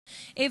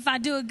if I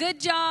do a good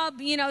job,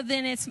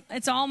 then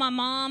it's all my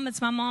mom.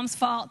 It's my mom's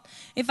fault.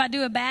 If I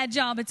do a bad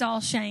job, it's all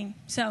shame.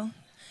 So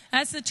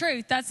that's the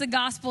truth. That's the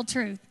gospel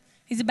truth.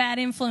 He's a bad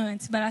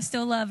influence, but I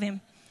still love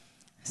him.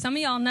 Some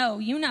of y'all know.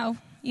 You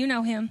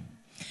know him.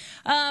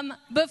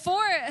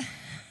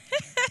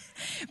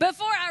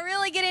 Before I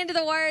really get into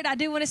the word, I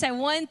do want to say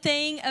one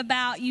thing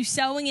about you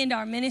sowing into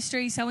our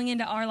ministry, sowing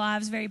into our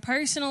lives very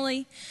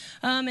personally,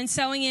 and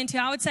sowing into,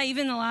 I would say,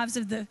 even the lives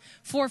of the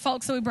 4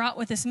 folks that we brought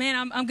with us.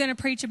 Man, I'm going to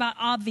preach about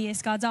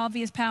God's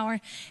obvious power.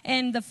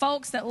 And the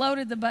folks that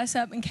loaded the bus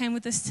up and came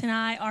with us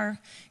tonight are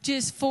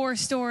just 4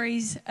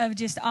 stories of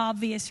just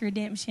obvious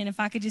redemption, if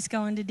I could just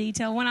go into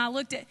detail. When I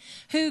looked at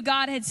who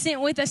God had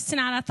sent with us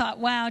tonight, I thought,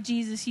 wow,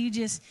 Jesus,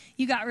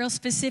 you got real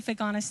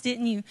specific on us,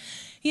 didn't you?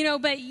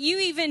 But you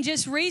even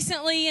just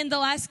recently in the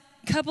last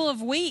couple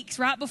of weeks,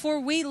 right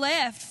before we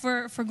left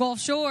for Gulf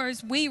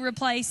Shores, we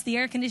replaced the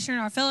air conditioner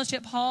in our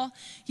fellowship hall.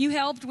 You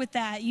helped with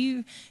that.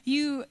 You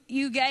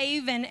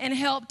gave and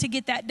helped to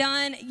get that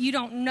done. You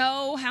don't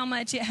know how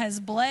much it has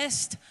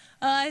blessed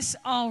us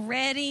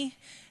already.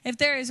 If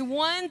there is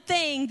one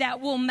thing that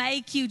will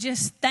make you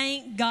just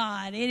thank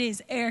God, it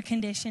is air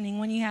conditioning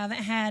when you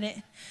haven't had it.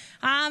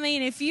 I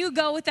mean, if you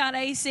go without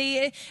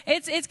AC,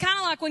 it's kind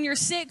of like when you're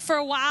sick for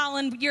a while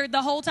and you're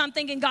the whole time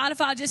thinking, God,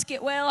 if I just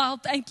get well, I'll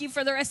thank you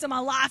for the rest of my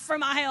life for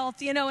my health,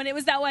 and it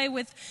was that way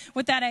with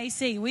that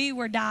AC. We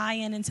were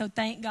dying, and so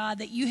thank God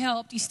that you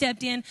helped, you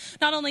stepped in.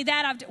 Not only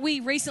that,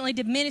 we recently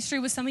did ministry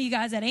with some of you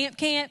guys at Amp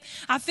Camp.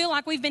 I feel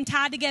like we've been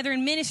tied together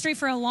in ministry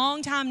for a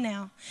long time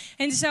now.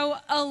 And so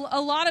a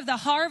lot of the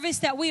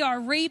harvest that we are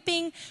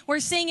reaping, we're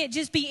seeing it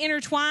just be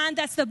intertwined.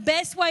 That's the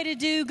best way to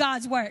do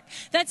God's work.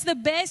 That's the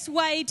best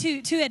way to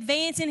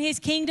advance in his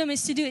kingdom,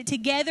 is to do it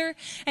together,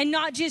 and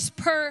not just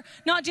per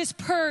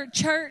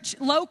church,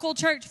 local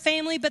church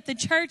family, but the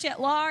church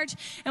at large.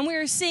 And we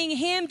are seeing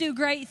him do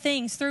great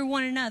things through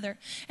one another.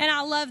 And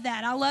I love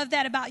that. I love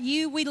that about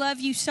you. We love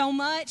you so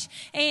much.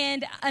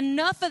 And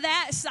enough of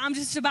that. I'm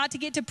just about to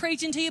get to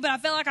preaching to you, but I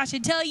feel like I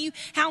should tell you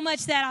how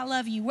much that I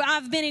love you.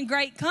 I've been in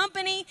great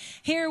company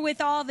here with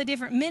all the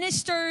different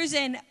ministers,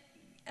 and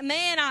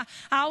man, I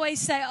always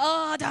say,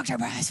 oh, Dr.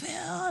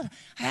 Brassfield.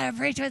 I got to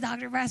preach with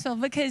Dr.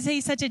 Brassfield because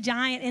he's such a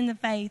giant in the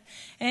faith.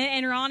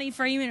 And Ronnie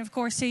Freeman, of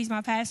course, he's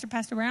my pastor.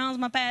 Pastor Brown's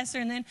my pastor.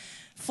 And then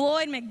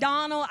Floyd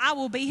McDonald. I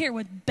will be here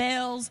with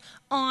bells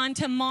on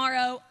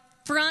tomorrow,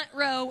 front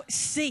row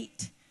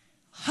seat,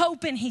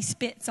 hoping he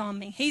spits on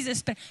me. He's a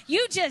spit.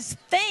 You just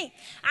think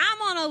I'm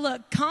going to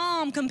look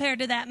calm compared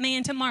to that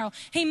man tomorrow.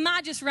 He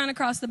might just run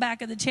across the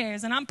back of the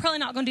chairs, and I'm probably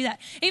not going to do that.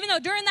 Even though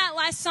during that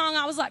last song,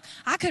 I was like,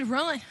 I could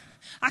run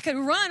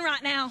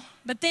right now,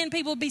 but then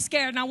people would be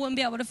scared and I wouldn't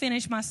be able to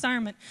finish my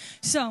sermon.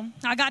 So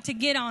I got to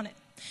get on it.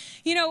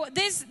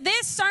 This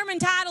sermon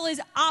title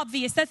is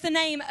obvious. That's the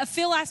name.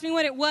 Phil asked me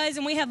what it was,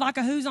 and we had like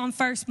a who's on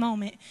first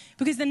moment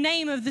because the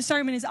name of the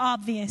sermon is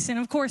obvious. And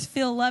of course,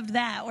 Phil loved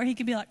that, where he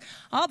could be like,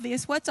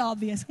 obvious? What's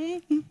obvious?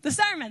 The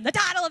sermon. The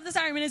title of the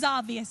sermon is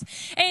obvious.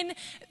 And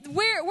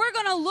we're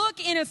going to look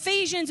in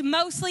Ephesians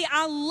mostly.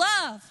 I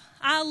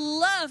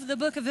love the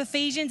book of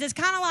Ephesians. It's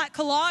kind of like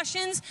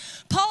Colossians.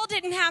 Paul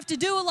didn't have to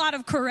do a lot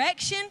of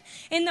correction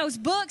in those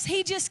books.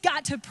 He just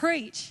got to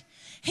preach.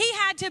 He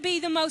had to be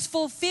the most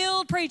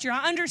fulfilled preacher.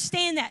 I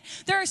understand that.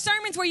 There are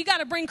sermons where you got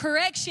to bring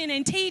correction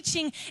and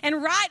teaching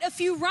and right a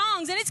few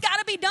wrongs, and it's got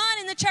to be done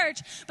in the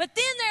church. But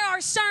then there are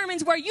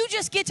sermons where you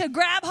just get to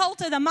grab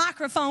hold of the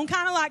microphone,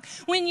 kind of like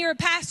when you're a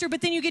pastor,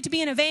 but then you get to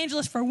be an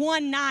evangelist for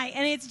one night,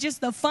 and it's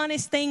just the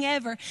funnest thing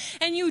ever.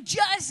 And you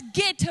just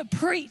get to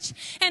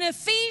preach. And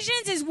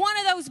Ephesians is one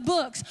of those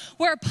books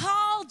where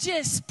Paul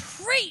just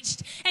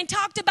preached and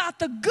talked about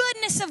the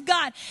goodness of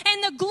God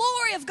and the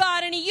glory of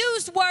God, and he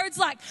used words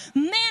like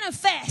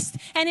manifest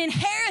and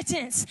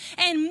inheritance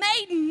and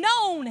made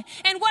known.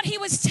 And what he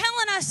was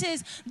telling us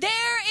is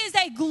there is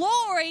a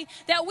glory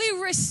that we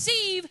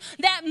receive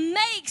that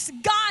makes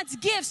God's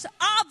gifts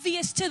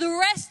obvious to the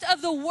rest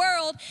of the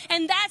world,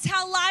 and that's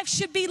how life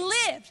should be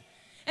lived.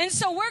 And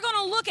so we're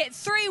going to look at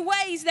 3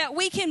 ways that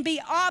we can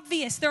be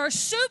obvious. There are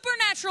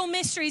supernatural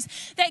mysteries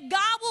that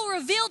God will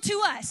reveal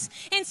to us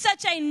in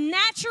such a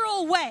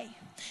natural way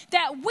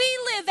that we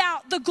live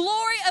out the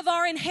glory of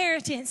our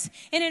inheritance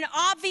in an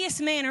obvious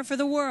manner for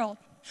the world.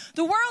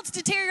 The world's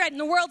deteriorating.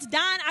 The world's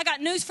dying. I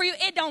got news for you.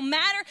 It don't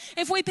matter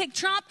if we pick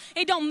Trump.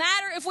 It don't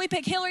matter if we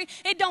pick Hillary.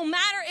 It don't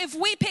matter if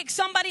we pick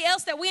somebody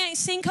else that we ain't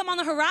seen come on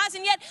the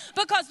horizon yet,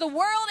 because the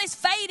world is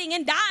fading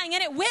and dying,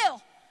 and it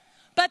will.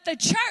 But the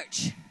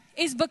church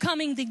is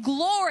becoming the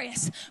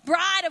glorious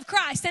bride of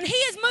Christ. And he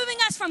is moving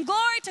us from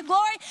glory to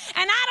glory.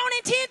 And I don't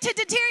intend to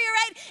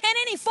deteriorate in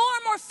any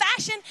form or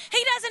fashion.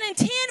 He doesn't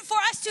intend for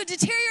us to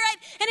deteriorate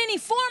in any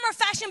form or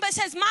fashion, but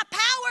says my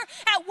power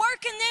at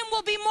work in them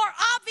will be more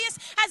obvious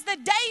as the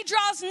day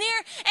draws near.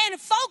 And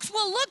folks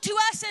will look to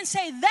us and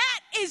say, that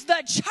is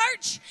the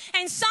church,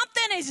 and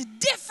something is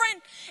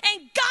different.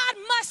 And God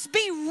must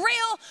be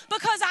real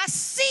because I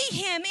see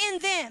him in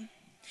them.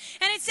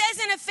 And it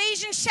says in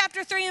Ephesians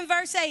chapter 3 and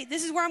verse 8,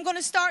 this is where I'm going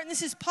to start, and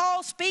this is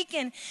Paul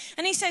speaking.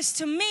 And he says,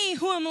 to me,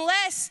 who am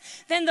less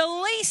than the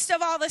least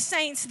of all the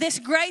saints, this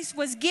grace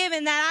was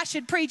given that I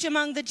should preach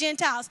among the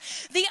Gentiles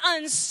the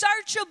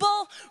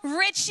unsearchable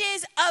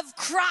riches of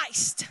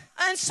Christ.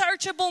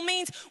 Unsearchable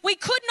means we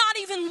could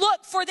not even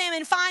look for them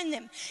and find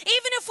them.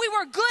 Even if we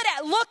were good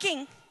at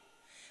looking,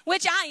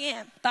 which I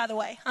am, by the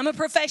way. I'm a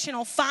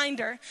professional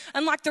finder.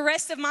 Unlike the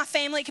rest of my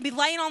family, it could be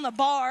laying on the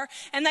bar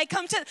and they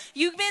come to,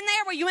 you've been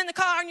there where you in the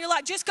car and you're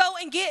like, just go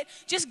and get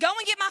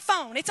my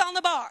phone. It's on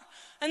the bar.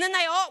 And then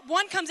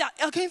one comes out,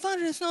 I can't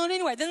find it, it's not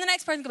anywhere. Then the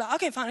next person comes out, I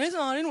can't find it, it's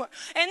not anywhere.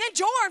 And then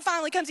Jordan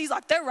finally comes, he's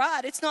like, they're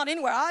right, it's not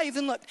anywhere, I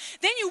even looked.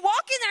 Then you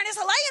walk in there and it's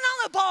laying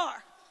on the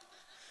bar.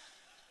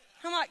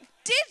 I'm like,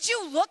 did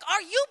you look?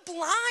 Are you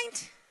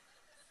blind?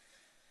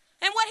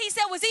 And what he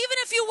said was, even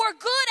if you were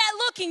good at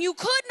looking, you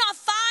could not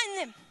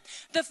find them.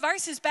 The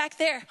verse is back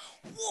there.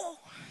 Whoa,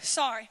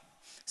 sorry,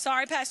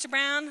 Pastor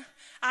Brown.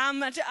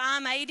 I'm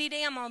ADD,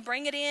 I'm going to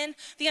bring it in.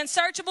 The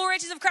unsearchable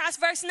riches of Christ,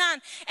 verse 9.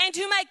 And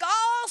to make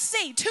all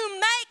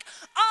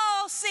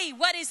see,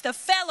 what is the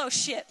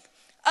fellowship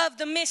of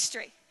the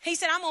mystery. He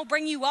said, I'm going to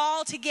bring you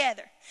all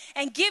together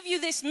and give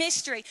you this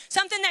mystery,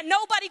 something that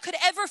nobody could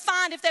ever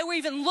find if they were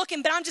even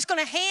looking, but I'm just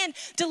going to hand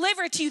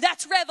deliver it to you.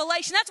 That's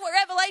revelation. That's what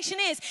revelation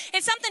is.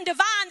 It's something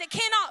divine that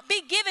cannot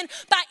be given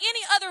by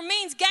any other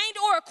means, gained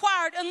or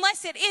acquired,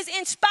 unless it is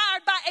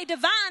inspired by a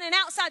divine and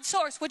outside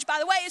source, which, by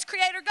the way, is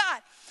Creator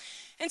God.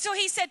 And so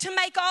he said, to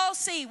make all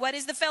see what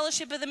is the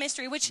fellowship of the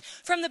mystery, which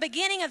from the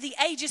beginning of the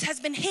ages has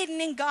been hidden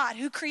in God,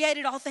 who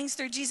created all things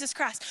through Jesus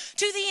Christ,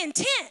 to the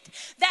intent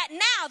that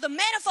now the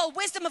manifold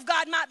wisdom of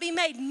God might be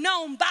made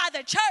known by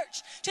the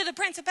church to the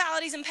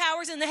principalities and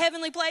powers in the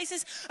heavenly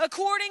places,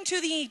 according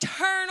to the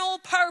eternal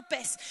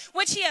purpose,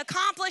 which he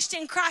accomplished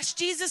in Christ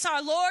Jesus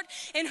our Lord,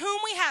 in whom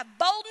we have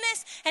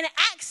boldness and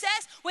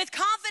access with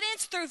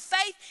confidence through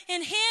faith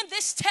in him.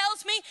 This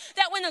tells me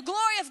that when the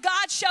glory of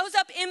God shows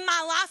up in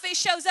my life, it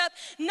shows up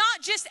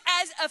not just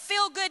as a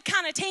feel-good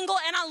kind of tingle,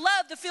 and I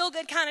love the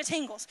feel-good kind of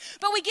tingles,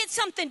 but we get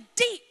something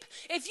deep.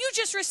 If you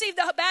just received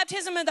the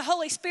baptism of the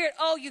Holy Spirit,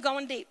 oh, you're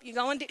going deep. You're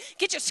going deep.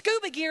 Get your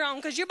scuba gear on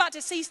because you're about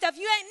to see stuff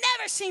you ain't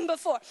never seen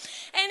before.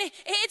 And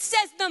it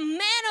says the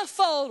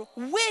manifold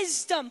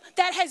wisdom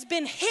that has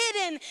been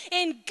hidden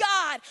in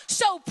God,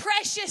 so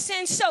precious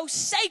and so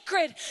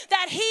sacred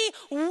that he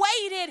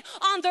waited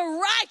on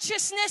the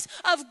righteousness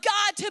of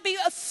God to be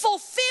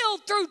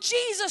fulfilled through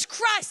Jesus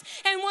Christ.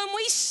 And when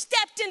we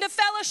stepped into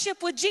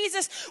fellowship with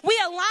Jesus, we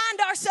aligned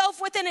ourselves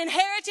with an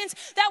inheritance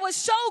that was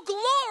so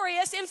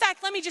glorious. In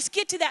fact, let me just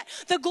get to that.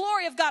 The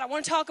glory of God. I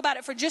want to talk about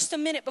it for just a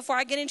minute before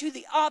I get into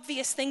the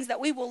obvious things that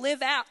we will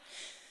live out.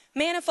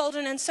 Manifold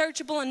and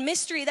unsearchable and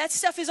mystery, that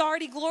stuff is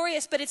already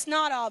glorious, but it's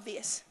not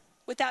obvious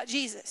without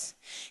Jesus.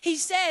 He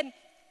said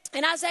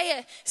in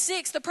Isaiah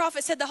 6, the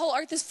prophet said the whole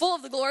earth is full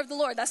of the glory of the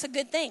Lord. That's a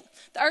good thing.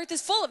 The earth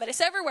is full of it. It's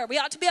everywhere. We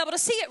ought to be able to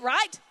see it,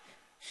 right?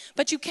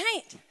 But you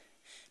can't.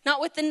 Not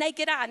with the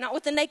naked eye, not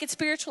with the naked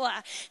spiritual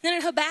eye. Then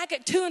in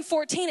Habakkuk 2 and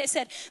 14, it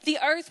said, the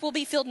earth will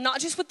be filled not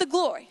just with the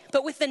glory,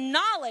 but with the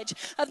knowledge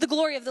of the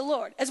glory of the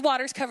Lord as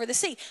waters cover the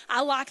sea.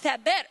 I like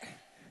that better.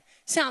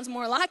 Sounds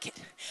more like it.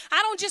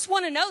 I don't just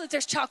want to know that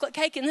there's chocolate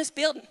cake in this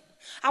building.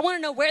 I want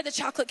to know where the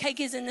chocolate cake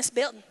is in this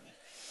building.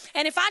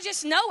 And if I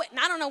just know it and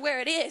I don't know where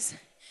it is,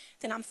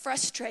 then I'm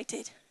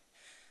frustrated.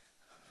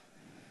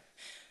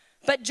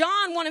 But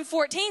John 1 and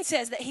 14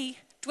 says that he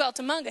dwelt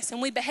among us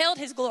and we beheld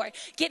his glory,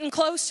 getting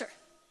closer.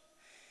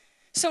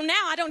 So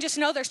now I don't just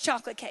know there's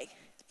chocolate cake.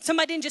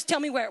 Somebody didn't just tell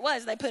me where it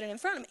was. They put it in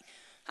front of me.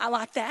 I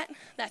like that.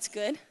 That's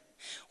good.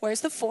 Where's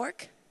the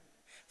fork?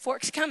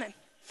 Fork's coming.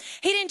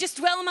 He didn't just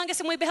dwell among us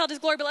and we beheld his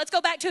glory, but let's go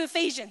back to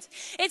Ephesians.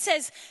 It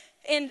says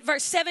in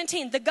verse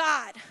 17, the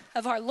God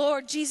of our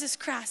Lord Jesus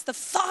Christ, the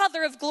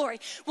Father of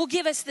glory, will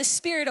give us the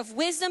spirit of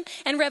wisdom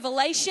and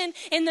revelation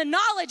in the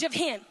knowledge of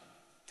him.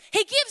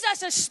 He gives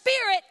us a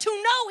spirit to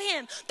know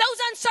him. Those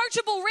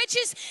unsearchable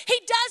riches, he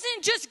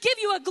doesn't just give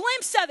you a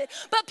glimpse of it,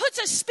 but puts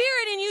a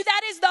spirit in you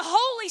that is the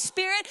Holy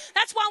Spirit.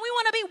 That's why we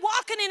want to be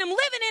walking in him,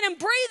 living in him,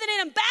 breathing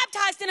in him,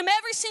 baptized in him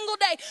every single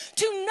day,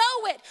 to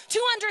know it, to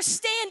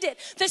understand it.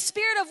 The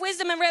spirit of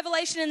wisdom and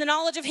revelation in the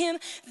knowledge of him,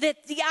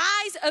 that the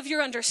eyes of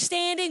your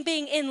understanding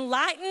being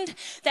enlightened,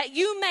 that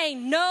you may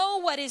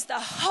know what is the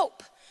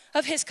hope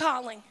of his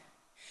calling.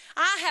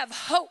 I have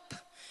hope.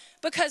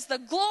 Because the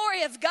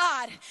glory of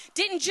God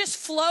didn't just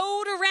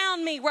float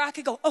around me where I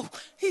could go, oh,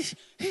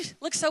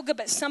 looks so good.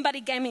 But somebody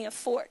gave me a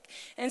fork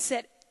and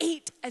said,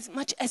 eat as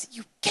much as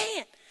you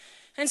can.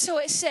 And so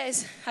it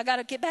says, I got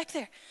to get back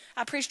there.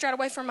 I preached right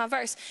away from my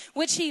verse.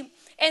 Which he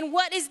And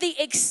what is the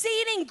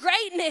exceeding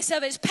greatness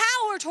of his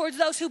power towards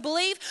those who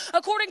believe,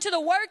 according to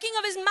the working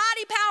of his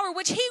mighty power,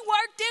 which he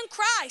worked in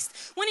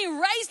Christ when he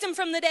raised him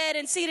from the dead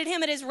and seated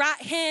him at his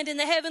right hand in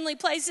the heavenly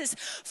places,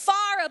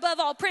 far above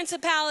all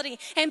principality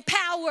and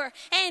power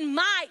and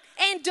might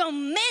and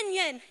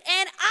dominion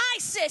and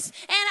ISIS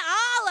and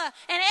Allah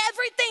and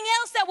everything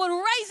else that would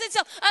raise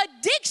itself,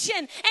 addiction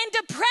and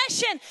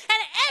depression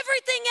and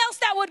everything else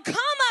that would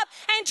come up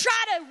and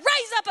try to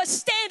raise up a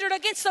standard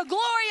against the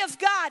glory of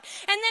God.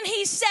 And then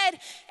he said,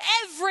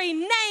 every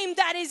name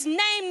that is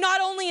named,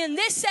 not only in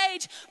this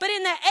age, but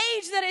in the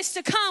age that is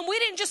to come. We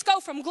didn't just go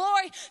from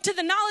glory to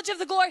the knowledge of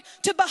the glory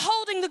to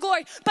beholding the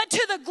glory, but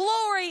to the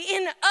glory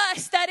in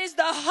us that is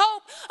the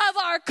hope of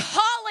our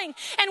calling.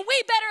 And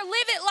we better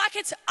live it like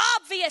it's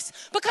obvious,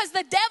 because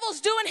the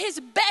devil's doing his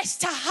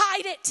best to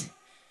hide it.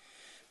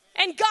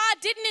 And God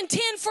didn't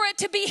intend for it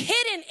to be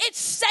hidden. It's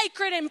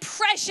sacred and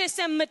precious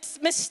and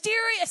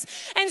mysterious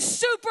and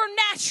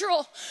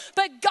supernatural.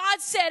 But God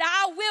said,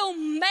 I will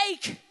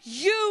make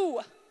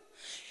you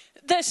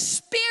the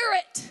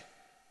Spirit,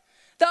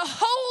 the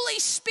Holy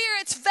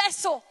Spirit's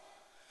vessel,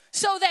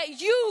 so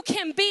that you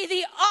can be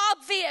the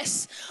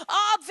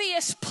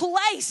obvious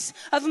place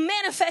of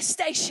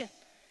manifestation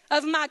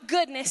of my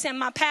goodness and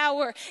my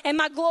power and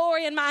my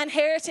glory and my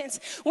inheritance.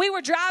 We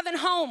were driving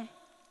home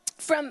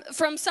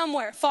from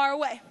somewhere far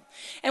away,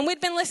 and we'd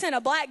been listening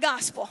to black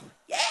gospel.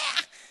 Yeah.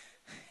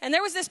 And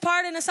there was this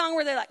part in the song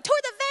where they're like,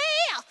 toward the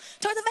veil,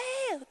 toward the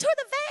veil, toward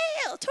the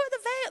veil, toward the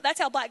veil. That's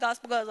how black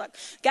gospel goes, like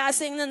guys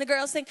sing, then the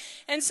girls sing.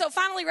 And so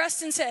finally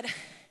Rustin said,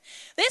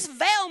 this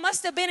veil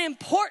must have been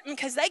important,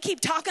 because they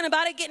keep talking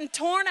about it getting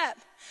torn up.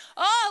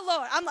 Oh,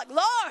 Lord. I'm like,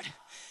 Lord,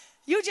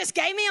 you just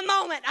gave me a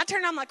moment. I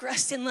turned, I'm like,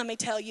 Rustin, let me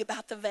tell you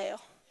about the veil.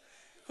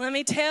 Let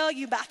me tell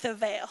you about the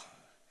veil.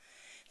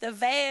 The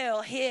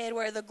veil hid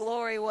where the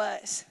glory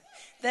was.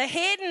 The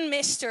hidden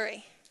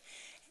mystery.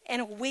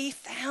 And we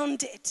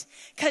found it,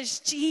 because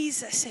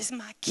Jesus is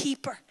my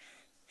keeper.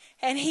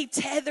 And he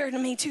tethered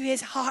me to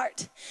his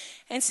heart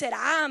and said,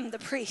 I'm the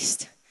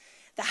priest,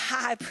 the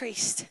high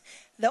priest,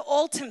 the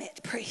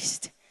ultimate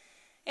priest,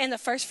 and the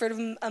first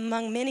fruit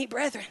among many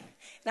brethren.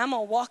 And I'm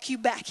going to walk you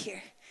back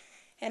here,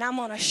 and I'm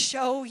going to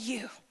show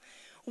you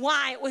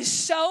why it was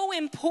so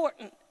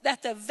important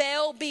that the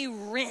veil be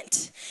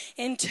rent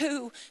in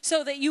two,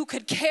 so that you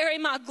could carry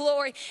my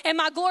glory, and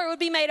my glory would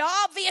be made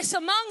obvious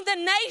among the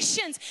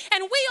nations.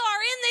 And we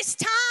are in this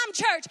time,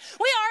 church.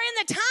 We are in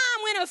the time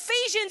when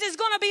Ephesians is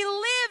going to be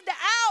lived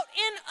out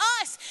in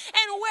us,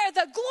 and where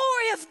the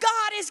glory of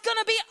God is going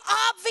to be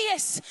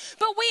obvious.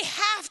 But we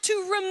have to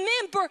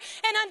remember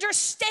and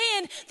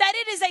understand that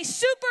it is a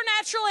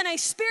supernatural and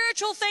a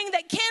spiritual thing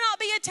that cannot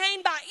be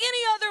attained by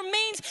any other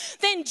means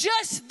than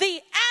just the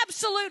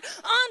absolute,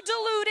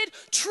 undiluted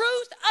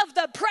truth of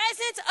the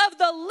presence of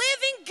the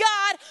living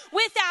God,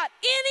 without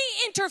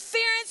any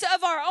interference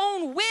of our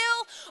own will,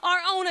 our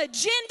own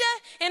agenda,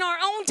 and our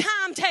own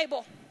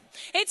timetable.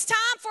 It's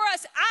time for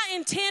us, I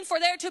intend for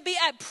there to be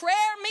a prayer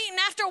meeting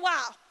after a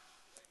while,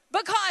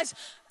 because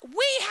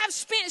we have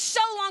spent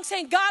so long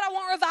saying, God, I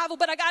want revival,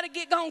 but I got to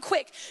get going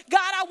quick.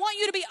 God, I want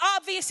you to be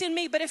obvious in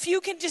me, but if you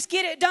can just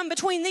get it done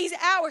between these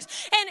hours.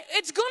 And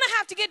it's going to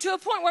have to get to a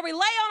point where we lay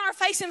on our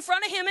face in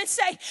front of him and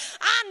say,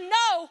 I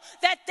know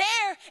that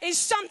there is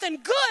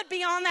something good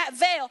beyond that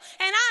veil.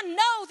 And I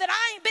know that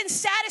I ain't been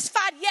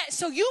satisfied yet,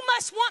 so you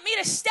must want me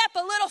to step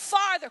a little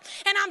farther.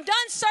 And I'm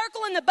done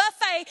circling the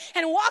buffet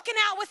and walking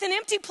out with an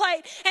empty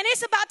plate. And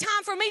it's about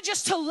time for me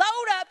just to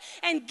load up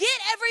and get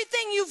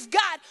everything you've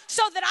got,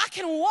 so that I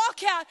can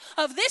walk out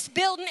of this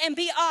building and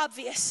be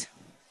obvious.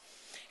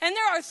 And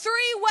there are three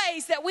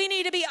ways that we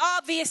need to be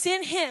obvious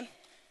in him: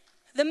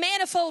 the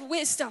manifold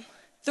wisdom,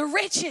 the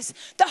riches,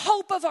 the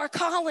hope of our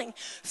calling.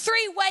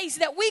 Three ways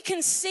that we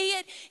can see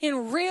it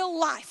in real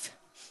life,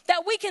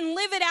 that we can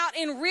live it out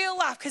in real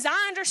life. Because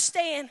I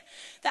understand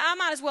that I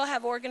might as well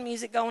have organ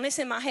music going. It's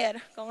in my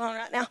head going on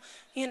right now.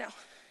 You know,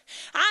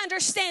 I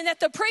understand that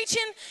the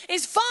preaching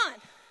is fun,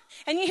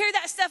 and you hear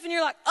that stuff and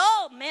you're like,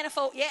 oh,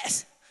 manifold,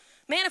 yes.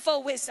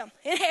 Manifold wisdom,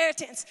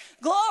 inheritance,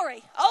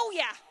 glory. Oh,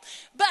 yeah.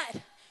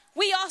 But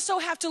we also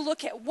have to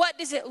look at, what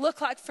does it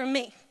look like for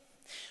me?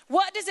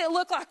 What does it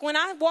look like when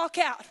I walk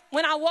out,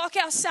 when I walk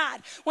outside,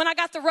 when I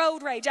got the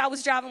road rage? I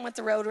was driving with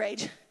the road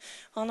rage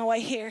on the way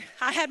here.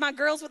 I had my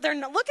girls with their,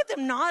 look at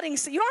them nodding.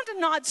 So you don't have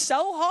to nod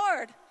so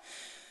hard.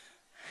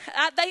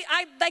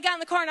 They got in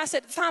the car and I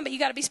said, fine, but you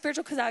got to be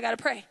spiritual, because I got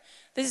to pray.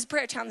 This is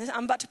prayer time.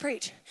 I'm about to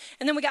preach.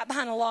 And then we got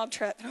behind a log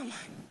truck, and I'm like,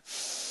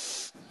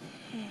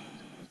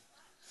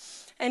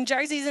 and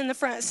Jersey's in the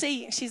front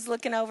seat, and she's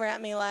looking over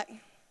at me like,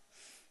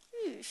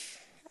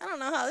 I don't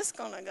know how this is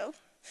going to go.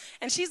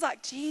 And she's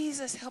like,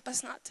 Jesus, help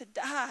us not to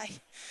die.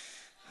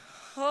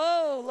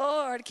 Oh,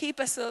 Lord, keep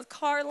us a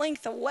car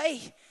length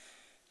away.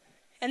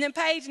 And then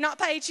Paige,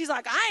 she's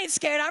like, I ain't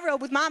scared. I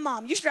rode with my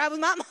mom. You should ride with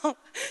my mom.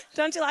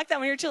 Don't you like that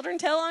when your children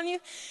tell on you?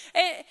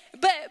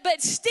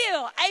 But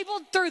still,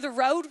 able through the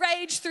road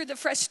rage, through the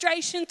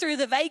frustration, through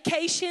the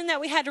vacation that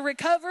we had to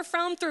recover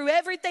from, through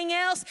everything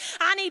else,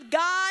 I need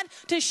God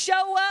to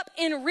show up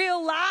in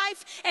real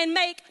life and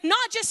make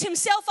not just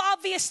himself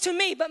obvious to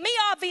me, but me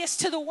obvious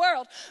to the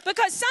world.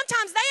 Because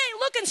sometimes they ain't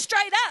looking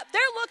straight up.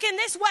 They're looking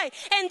this way.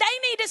 And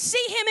they need to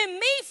see him in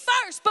me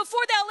first before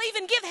they'll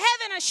even give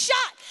heaven a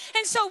shot.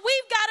 And so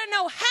we've got to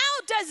know,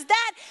 how does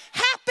that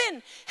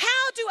happen?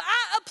 How do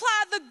I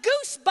apply the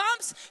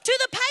goosebumps to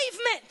the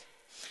pavement?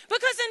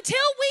 Because until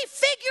we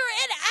figure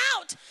it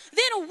out,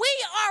 then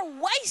we are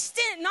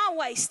wasting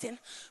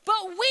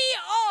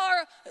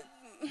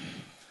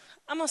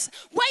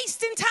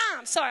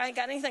time. Sorry, I ain't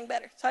got anything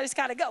better. So I just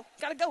got to go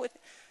with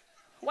it.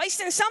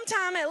 Wasting some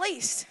time at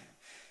least.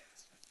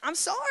 I'm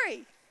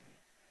sorry.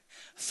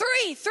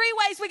 Three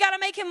ways we got to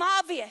make him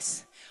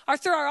obvious are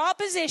through our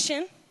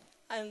opposition.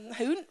 And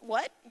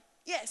what?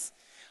 Yes.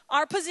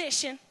 Our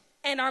position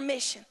and our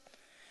mission.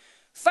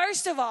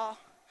 First of all,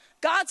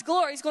 God's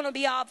glory is going to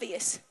be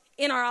obvious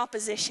in our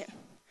opposition.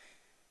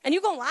 And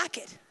you're going to like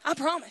it. I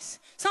promise.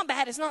 It's not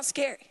bad. It's not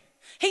scary.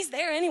 He's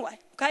there anyway,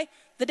 okay?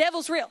 The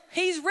devil's real.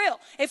 He's real.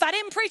 If I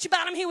didn't preach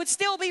about him, he would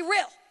still be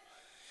real.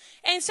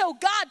 And so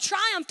God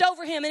triumphed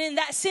over him, and in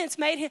that sense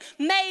made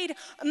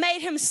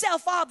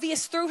himself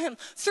obvious through him.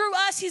 Through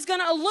us, he's going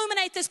to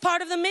illuminate this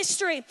part of the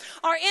mystery.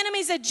 Our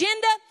enemy's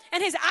agenda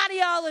and his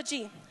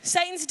ideology.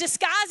 Satan's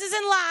disguises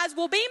and lies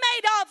will be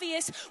made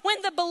obvious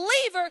when the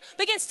believer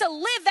begins to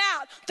live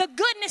out the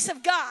goodness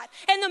of God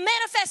and the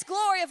manifest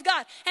glory of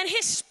God and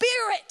his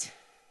Spirit.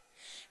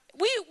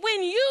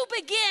 When you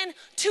begin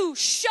to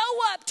show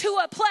up to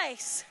a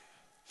place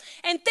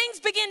and things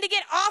begin to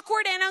get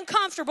awkward and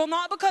uncomfortable,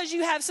 not because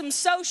you have some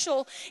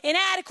social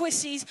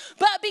inadequacies,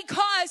 but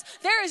because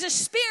there is a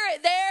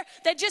spirit there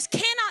that just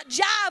cannot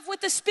jive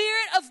with the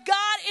Spirit of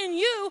God in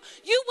you,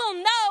 you will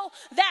know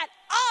that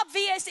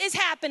obvious is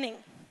happening.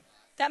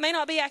 That may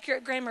not be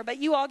accurate grammar, but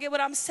you all get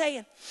what I'm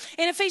saying.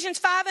 In Ephesians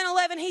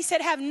 5:11, he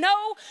said, have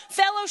no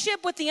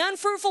fellowship with the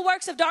unfruitful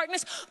works of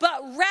darkness,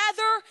 but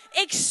rather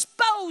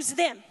expose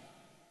them.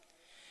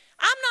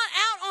 I'm not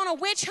out on a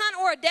witch hunt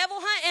or a devil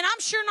hunt, and I'm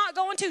sure not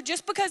going to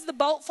just because the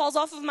bolt falls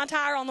off of my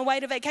tire on the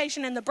way to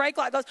vacation and the brake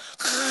light goes,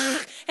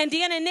 and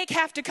Deanna and Nick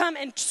have to come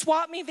and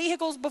swap me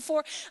vehicles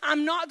before.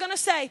 I'm not going to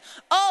say,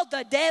 oh,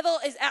 the devil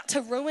is out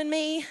to ruin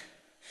me.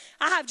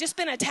 I have just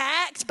been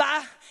attacked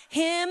by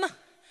him,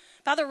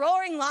 by the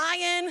roaring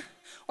lion,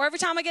 or every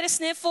time I get a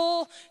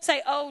sniffle,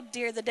 say, oh,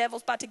 dear, the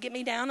devil's about to get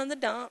me down in the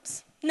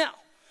dumps.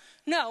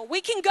 No, we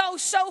can go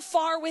so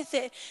far with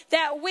it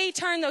that we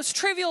turn those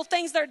trivial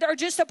things that are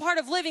just a part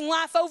of living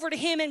life over to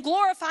him and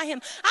glorify him.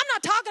 I'm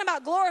not talking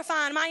about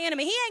glorifying my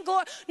enemy. He ain't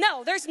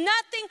No, there's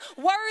nothing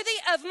worthy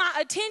of my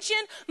attention,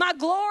 my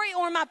glory,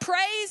 or my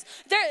praise,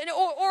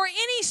 or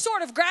any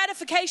sort of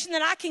gratification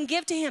that I can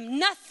give to him.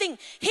 Nothing.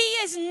 He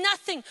is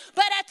nothing.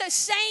 But at the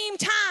same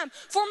time,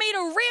 for me to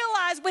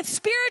realize with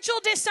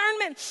spiritual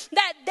discernment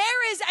that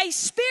there is a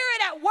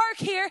spirit at work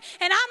here,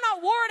 and I'm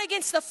not warring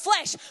against the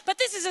flesh, but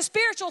this is a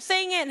spiritual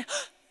thing, and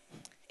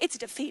it's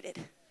defeated.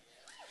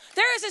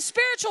 There is a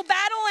spiritual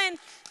battle, and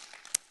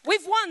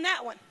we've won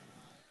that one.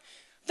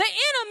 The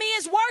enemy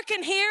is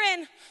working here,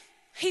 and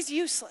he's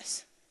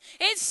useless.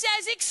 It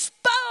says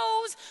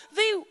expose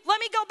let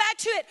me go back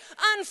to it,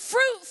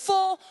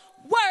 unfruitful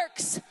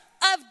works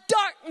of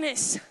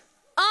darkness.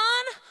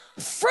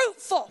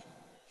 Unfruitful,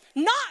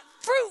 not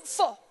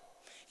fruitful.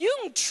 You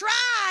can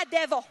try,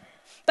 devil,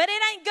 but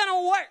it ain't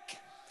gonna work.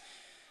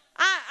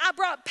 I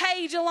brought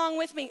Paige along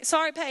with me.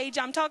 Sorry, Paige,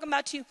 I'm talking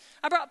about you.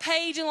 I brought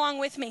Paige along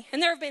with me. And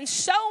there have been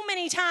so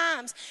many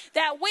times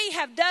that we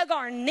have dug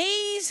our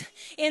knees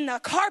in the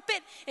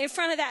carpet in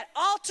front of that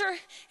altar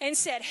and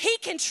said, he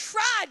can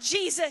try,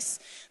 Jesus,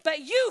 but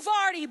you've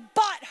already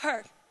bought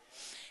her.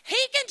 He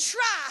can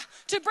try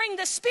to bring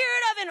the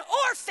spirit of an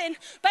orphan,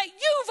 but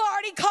you've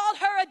already called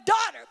her a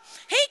daughter.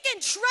 He can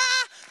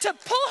try to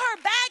pull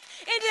her back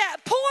into that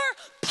poor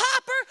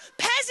pauper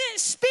peasant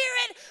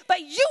spirit, but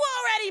you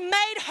already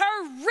made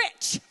her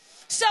rich.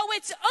 So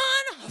it's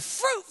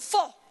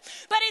unfruitful.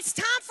 But it's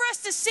time for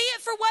us to see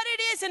it for what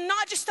it is and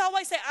not just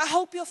always say, I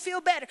hope you'll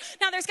feel better.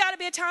 Now, there's got to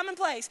be a time and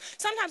place.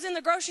 Sometimes in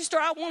the grocery store,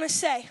 I want to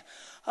say,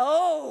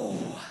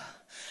 oh,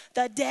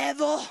 the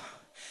devil.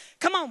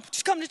 Come on,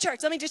 just come to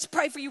church. Let me just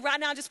pray for you right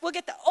now. We'll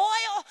get the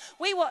oil.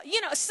 We will,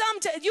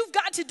 you've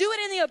got to do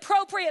it in the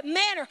appropriate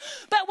manner.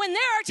 But when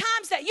there are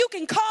times that you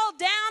can call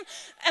down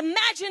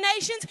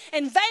imaginations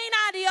and vain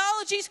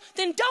ideologies,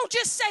 then don't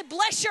just say,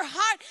 bless your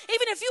heart.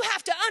 Even if you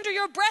have to, under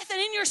your breath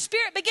and in your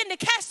spirit, begin to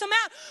cast them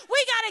out.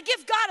 We got to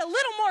give God a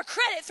little more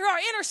credit through our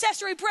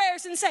intercessory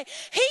prayers and say,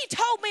 he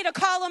told me to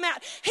call them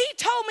out. He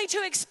told me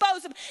to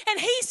expose them. And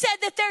he said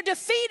that they're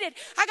defeated.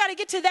 I got to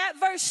get to that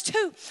verse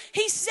too.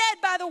 He said,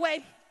 by the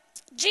way,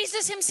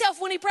 Jesus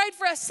himself, when he prayed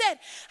for us, said,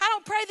 I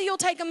don't pray that you'll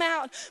take them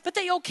out, but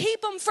that you'll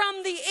keep them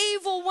from the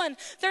evil one.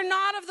 They're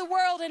not of the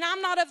world, and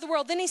I'm not of the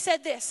world. Then he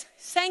said this,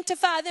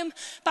 sanctify them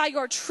by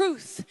your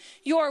truth.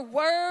 Your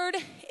word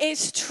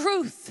is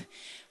truth.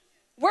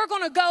 We're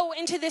going to go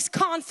into this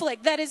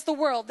conflict that is the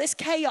world, this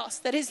chaos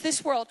that is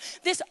this world,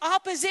 this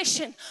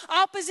opposition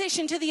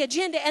to the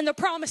agenda and the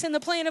promise and the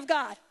plan of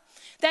God.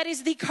 That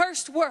is the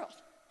cursed world.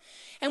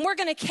 And we're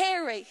going to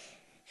carry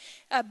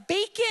a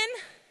beacon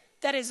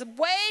that is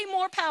way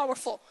more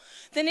powerful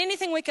than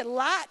anything we could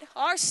light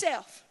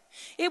ourselves.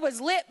 It was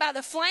lit by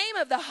the flame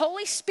of the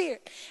Holy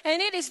Spirit,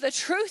 and it is the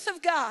truth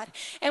of God.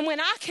 And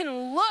when I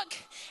can look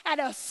at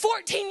a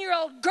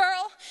 14-year-old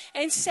girl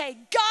and say,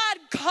 God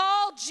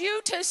called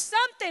you to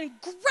something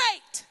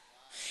great,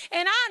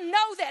 and I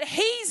know that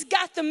he's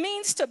got the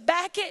means to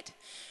back it,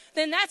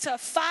 then that's a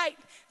fight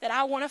that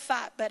I want to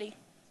fight, buddy.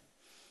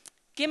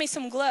 Give me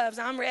some gloves.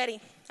 I'm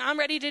ready. I'm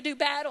ready to do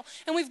battle.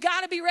 And we've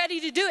got to be ready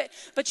to do it.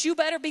 But you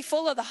better be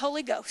full of the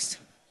Holy Ghost.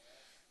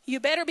 You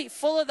better be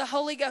full of the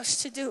Holy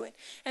Ghost to do it.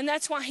 And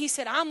that's why he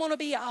said, I'm going to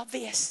be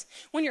obvious.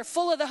 When you're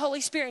full of the Holy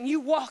Spirit and you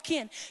walk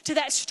in to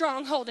that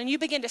stronghold and you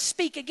begin to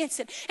speak against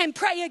it and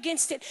pray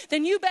against it,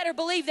 then you better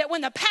believe that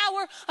when the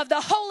power of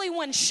the Holy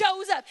One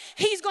shows up,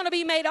 he's going to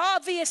be made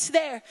obvious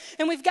there.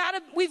 And we've got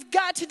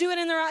to do it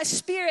in the right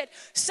spirit.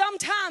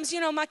 Sometimes,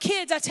 my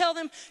kids, I tell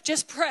them,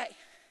 just pray.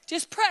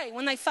 Just pray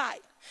when they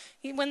fight.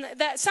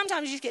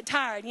 Sometimes you just get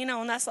tired,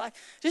 and that's like,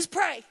 just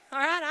pray, all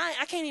right?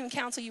 I can't even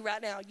counsel you right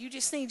now. You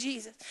just need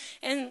Jesus.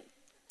 And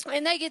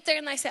they get there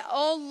and they say,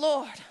 oh,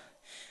 Lord,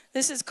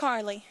 this is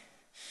Carly.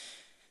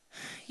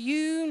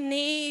 You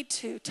need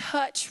to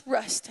touch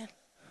Rustin.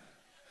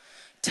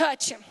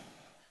 Touch him.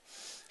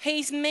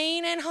 He's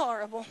mean and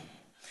horrible.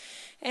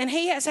 And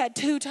he has had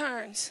 2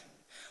 turns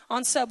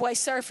on Subway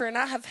Surfer, and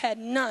I have had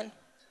none.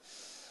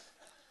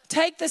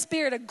 Take the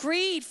spirit of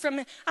greed from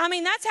him.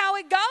 That's how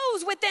it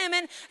goes with them.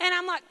 And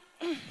I'm like,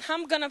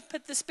 I'm going to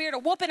put the spirit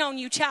of whooping on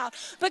you, child.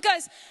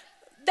 Because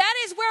that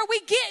is where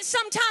we get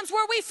sometimes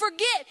where we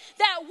forget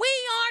that we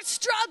aren't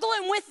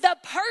struggling with the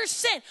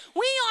person.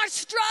 We aren't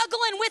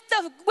struggling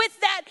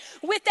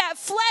with that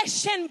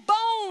flesh and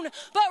bone,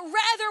 but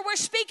rather we're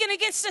speaking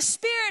against a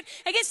spirit,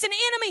 against an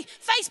enemy.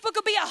 Facebook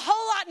would be a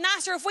whole lot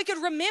nicer if we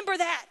could remember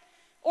that.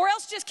 Or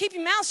else just keep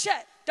your mouth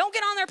shut. Don't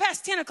get on there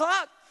past 10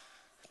 o'clock.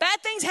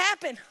 Bad things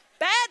happen.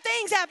 Bad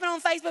things happen on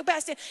Facebook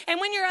past 10. And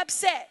when you're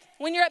upset,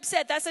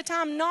 that's the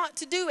time not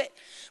to do it.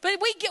 But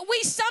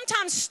we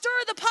sometimes stir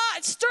the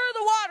pot, stir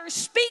the water,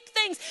 speak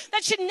things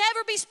that should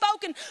never be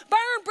spoken,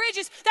 burn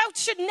bridges that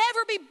should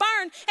never be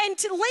burned, and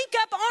to link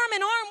up arm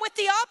in arm with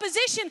the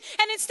opposition.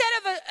 And instead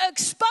of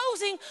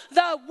exposing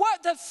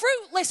the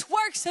fruitless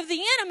works of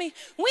the enemy,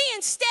 we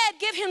instead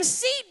give him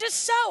seed to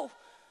sow.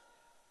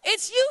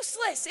 It's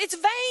useless. It's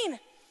vain.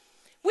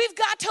 We've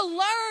got to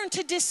learn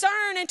to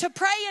discern and to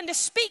pray and to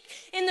speak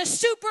in the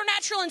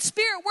supernatural and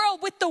spirit world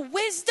with the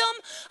wisdom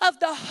of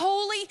the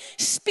Holy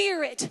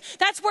Spirit.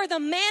 That's where the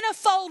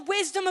manifold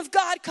wisdom of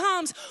God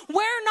comes.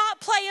 We're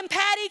not playing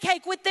patty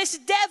cake with this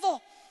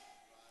devil.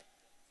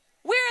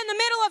 We're in the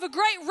middle of a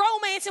great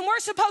romance, and we're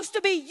supposed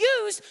to be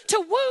used to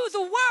woo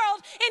the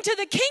world into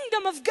the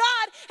kingdom of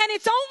God, and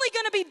it's only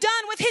going to be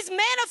done with his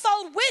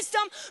manifold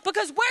wisdom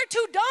because we're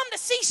too dumb to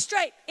see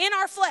straight in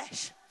our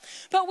flesh.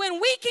 But when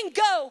we can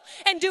go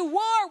and do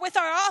war with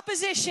our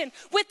opposition,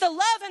 with the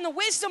love and the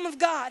wisdom of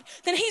God,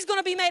 then he's going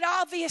to be made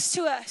obvious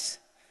to us.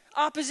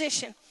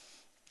 Opposition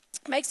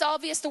makes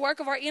obvious the work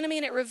of our enemy,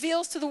 and it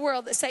reveals to the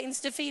world that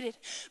Satan's defeated,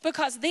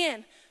 because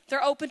then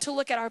they're open to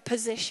look at our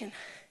position.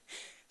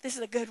 This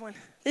is a good one.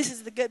 This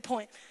is the good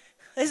point.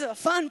 This is a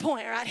fun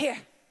point right here.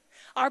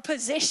 Our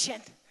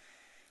position.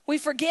 We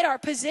forget our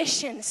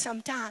position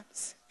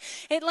sometimes.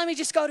 Let me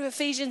just go to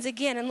Ephesians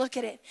again and look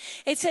at it.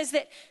 It says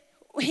that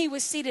he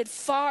was seated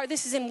far,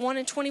 this is in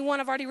 1:21,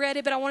 I've already read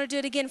it, but I want to do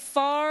it again,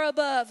 far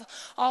above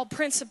all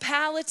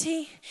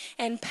principality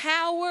and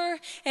power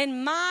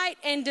and might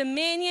and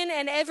dominion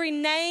and every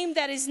name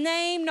that is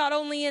named, not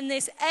only in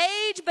this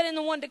age, but in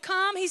the one to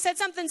come. He said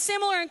something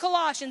similar in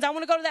Colossians. I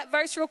want to go to that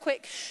verse real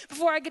quick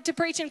before I get to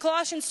preach. In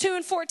Colossians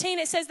 2:14,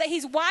 it says that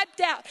he's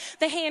wiped out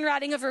the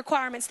handwriting of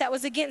requirements that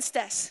was against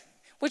us,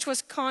 which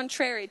was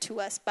contrary to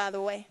us, by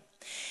the way.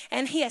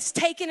 And he has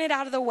taken it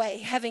out of the way,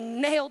 having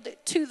nailed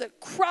it to the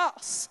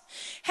cross,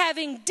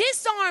 having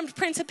disarmed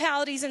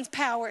principalities and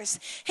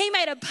powers. He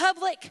made a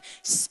public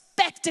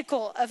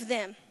spectacle of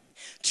them,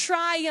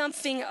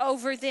 triumphing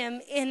over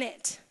them in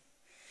it.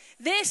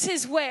 This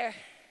is where,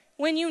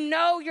 when you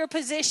know your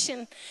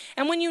position,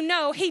 and when you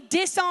know he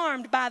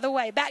disarmed, by the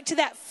way, back to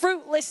that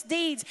fruitless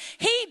deeds,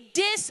 he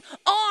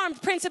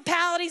disarmed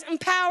principalities and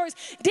powers,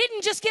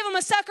 didn't just give them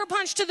a sucker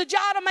punch to the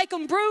jaw to make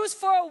them bruise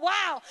for a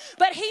while,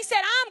 but he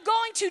said, I'm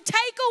going to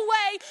take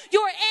away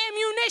your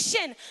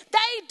ammunition.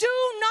 They do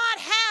not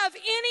have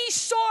any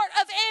sort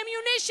of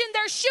ammunition.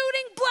 They're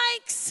shooting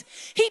blanks.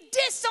 He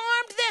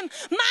disarmed them.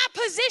 My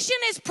position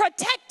is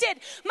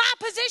protected. My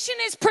position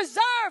is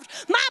preserved.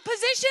 My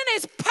position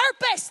is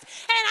purposed.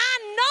 And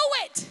I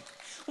know it.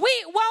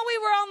 While we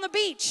were on the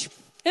beach,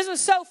 This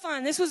was so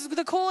fun. This was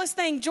the coolest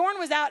thing. Jordan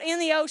was out in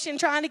the ocean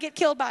trying to get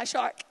killed by a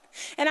shark.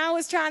 And I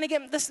was trying to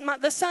get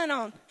the sun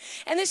on.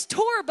 And this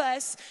tour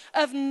bus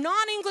of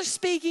non-English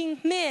speaking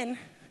men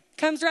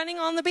comes running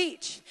on the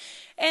beach.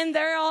 And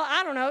they're all,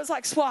 I don't know, it's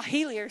like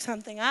Swahili or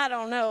something. I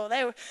don't know.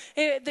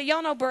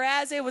 Y'all know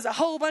Baraza? It was a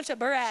whole bunch of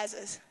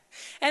Barazas.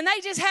 And they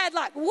just had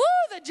like, woo,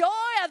 the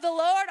joy of the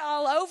Lord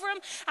all over them.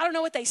 I don't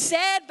know what they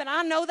said, but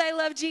I know they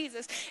love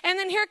Jesus. And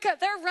then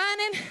they're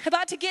running,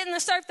 about to get in the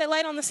surf. They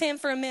laid on the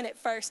sand for a minute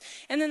first.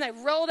 And then they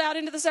rolled out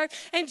into the surf.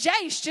 And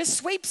Jace just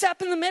sweeps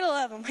up in the middle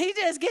of them. He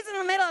just gets in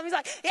the middle of them. He's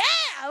like,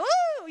 yeah,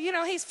 woo. You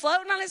know, he's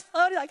floating on his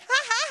float. He's like, ha,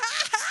 ha,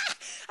 ha, ha.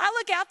 I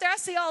look out there. I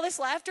see all this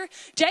laughter.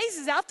 Jace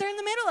is out there in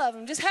the middle of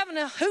them, just having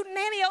a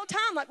hootenanny old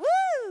time. Like,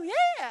 woo,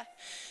 yeah.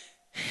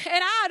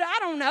 And I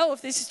don't know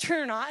if this is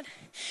true or not,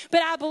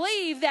 but I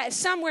believe that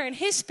somewhere in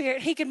his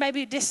spirit, he could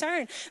maybe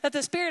discern that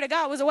the Spirit of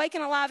God was awake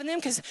and alive in them,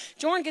 because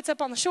Jordan gets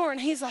up on the shore and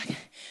he's like,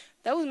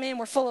 those men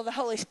were full of the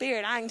Holy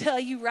Spirit. I can tell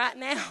you right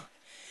now.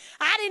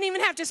 I didn't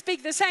even have to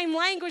speak the same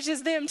language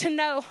as them to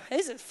know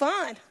this is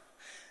fun.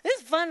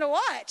 This is fun to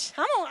watch.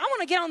 I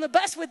want to get on the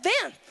bus with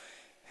them.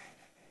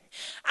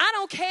 I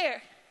don't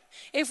care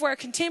if we're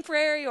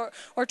contemporary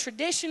or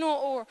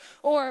traditional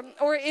or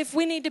if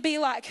we need to be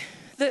like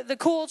the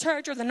cool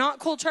church or the not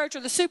cool church or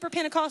the super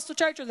Pentecostal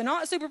church or the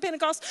not super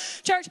Pentecostal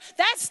church.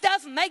 That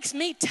stuff makes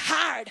me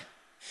tired.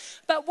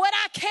 But what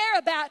I care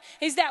about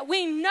is that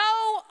we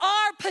know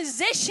our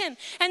position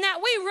and that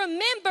we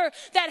remember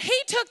that he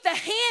took the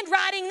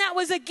handwriting that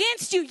was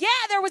against you. Yeah,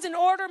 there was an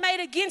order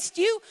made against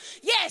you.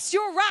 Yes,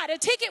 you're right. A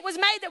ticket was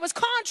made that was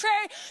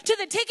contrary to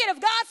the ticket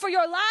of God for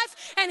your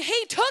life, and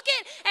he took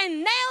it and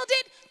nailed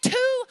it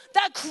to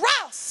the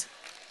cross.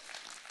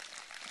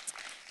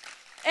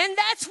 And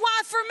that's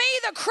why for me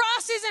the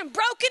cross isn't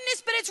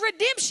brokenness, but it's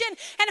redemption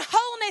and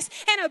wholeness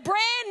and a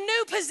brand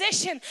new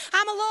position.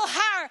 I'm a little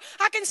higher.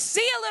 I can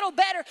see a little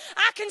better.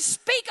 I can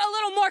speak a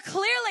little more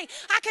clearly.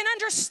 I can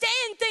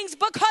understand things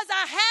because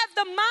I have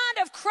the mind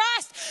of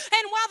Christ.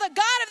 And while the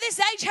God of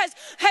this age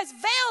has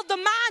veiled the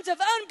minds of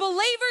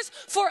unbelievers,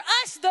 for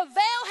us the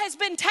veil has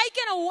been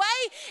taken away,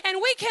 and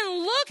we can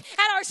look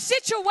at our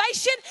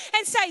situation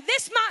and say,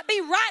 this might be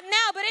right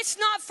now, but it's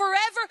not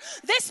forever.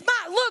 This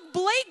might look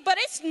bleak, but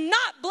it's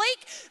not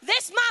bleak.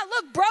 This might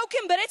look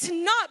broken, but it's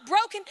not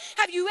broken.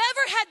 Have you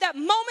ever had that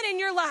moment in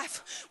your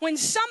life when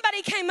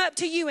somebody came up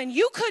to you and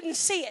you couldn't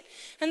see it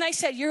and they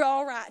said, you're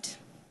all right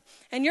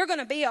and you're going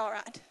to be all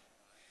right?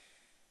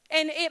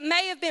 And it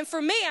may have been,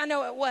 for me, I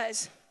know it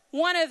was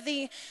one of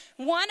the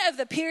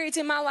periods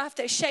in my life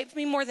that shaped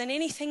me more than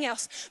anything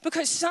else,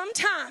 because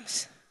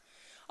sometimes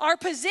our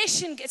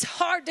position gets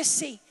hard to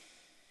see.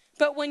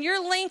 But when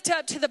you're linked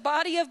up to the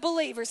body of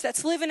believers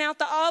that's living out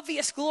the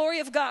obvious glory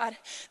of God,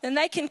 then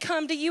they can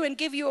come to you and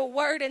give you a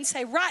word and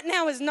say, right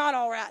now is not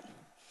all right.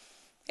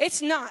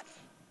 It's not.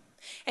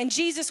 And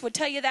Jesus would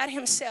tell you that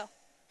himself.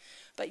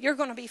 But you're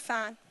going to be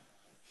fine.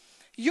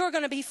 You're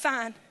going to be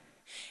fine.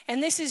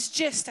 And this is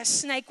just a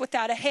snake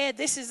without a head.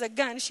 This is a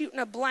gun shooting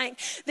a blank.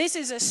 This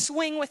is a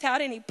swing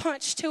without any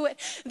punch to it.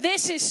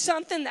 This is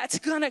something that's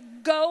going to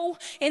go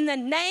in the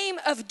name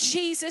of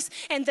Jesus.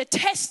 And the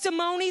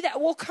testimony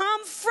that will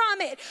come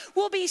from it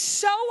will be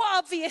so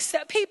obvious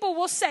that people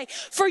will say,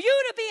 for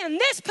you to be in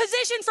this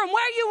position from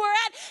where you were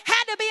at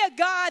had to be a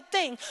God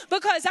thing.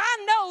 Because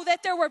I know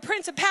that there were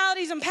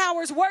principalities and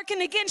powers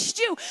working against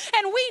you.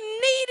 And we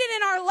need it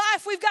in our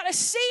life. We've got to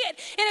see it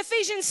in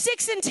Ephesians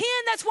 6:10.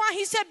 That's why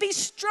he said, be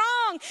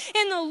strong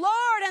in the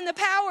Lord and the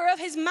power of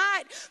his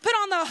might. Put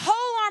on the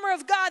whole armor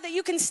of God that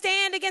you can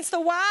stand against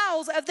the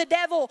wiles of the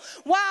devil.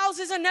 Wiles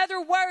is another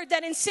word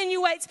that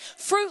insinuates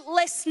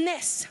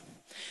fruitlessness.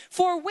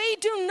 For we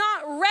do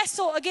not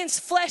wrestle against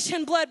flesh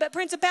and blood, but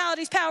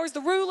principalities, powers, the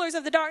rulers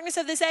of the darkness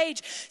of this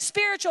age,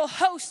 spiritual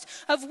hosts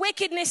of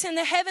wickedness in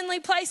the heavenly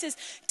places.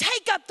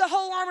 Take up the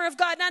whole armor of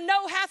God. And I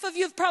know half of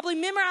you have probably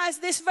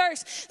memorized this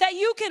verse, that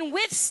you can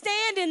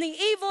withstand in the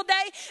evil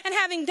day, and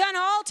having done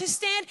all to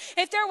stand.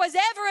 If there was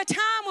ever a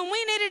time when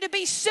we needed to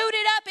be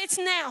suited up, it's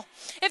now.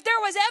 If there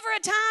was ever a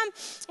time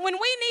when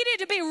we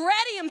needed to be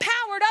ready and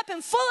powered up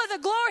and full of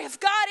the glory of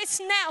God, it's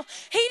now.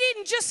 He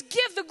didn't just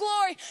give the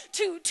glory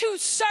to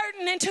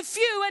certain and to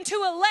few and to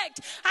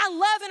elect. I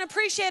love and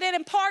appreciate it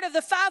and part of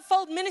the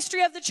fivefold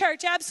ministry of the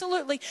church,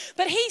 absolutely.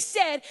 But he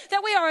said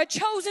that we are a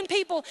chosen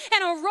people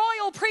and a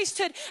royal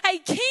priesthood, a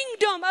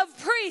kingdom of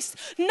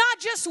priests, not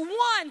just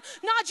one,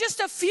 not just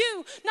a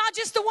few, not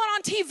just the one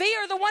on TV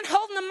or the one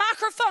holding the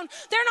microphone.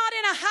 They're not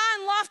in a high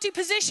and lofty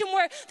position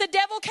where the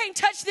devil can't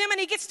touch them and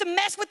he gets to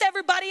mess with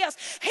everybody else.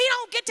 He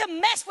don't get to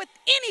mess with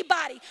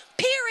anybody,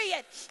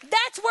 period.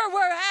 That's where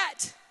we're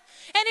at.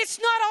 And it's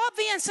not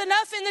obvious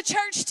enough in the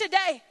church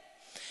today.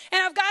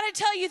 And I've got to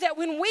tell you that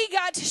when we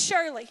got to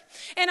Shirley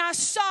and I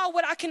saw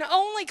what I can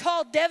only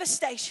call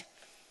devastation,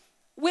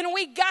 when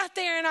we got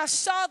there and I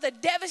saw the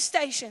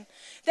devastation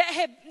that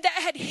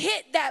had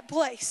hit that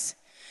place.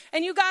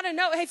 And you got to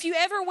know, if you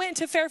ever went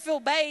to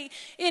Fairfield Bay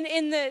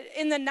in the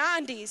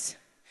 90s,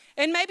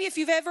 And maybe if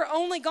you've ever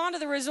only gone to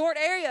the resort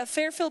area of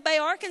Fairfield Bay,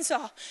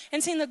 Arkansas,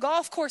 and seen the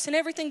golf course and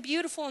everything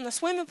beautiful and the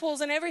swimming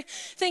pools and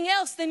everything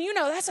else, then you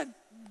know that's a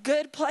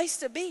good place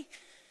to be.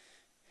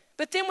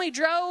 But then we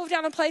drove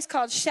down a place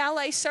called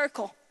Chalet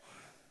Circle.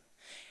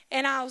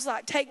 And I was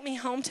like, take me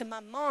home to my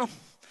mom.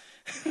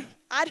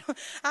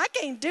 I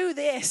can't do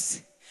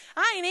this.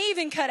 I ain't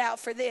even cut out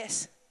for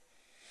this.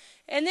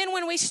 And then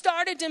when we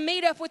started to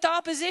meet up with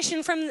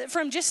opposition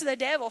from just the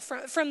devil,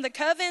 from the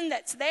coven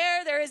that's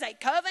there is a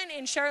coven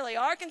in Shirley,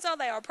 Arkansas.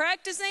 They are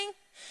practicing,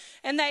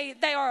 and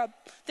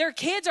their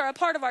kids are a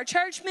part of our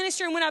church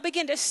ministry. And when I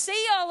began to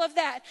see all of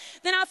that,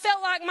 then I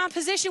felt like my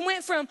position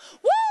went from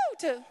woo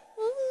to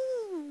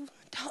woo.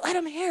 Don't let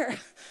them hear.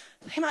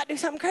 They might do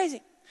something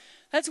crazy.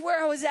 That's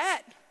where I was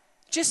at.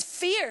 Just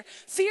fear.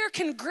 Fear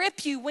can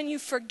grip you when you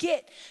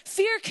forget.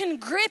 Fear can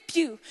grip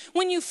you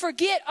when you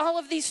forget all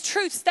of these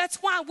truths. That's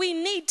why we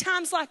need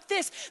times like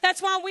this.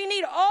 That's why we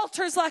need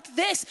altars like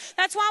this.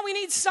 That's why we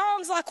need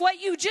songs like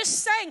what you just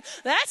sang.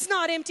 That's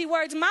not empty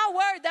words. My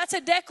word, that's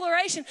a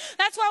declaration.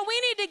 That's why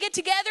we need to get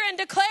together and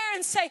declare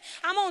and say,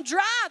 I'm going to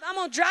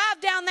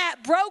drive down that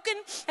broken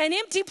and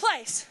empty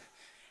place.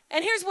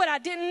 And here's what I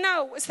didn't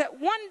know was that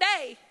one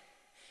day,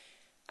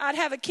 I'd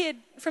have a kid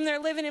from there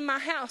living in my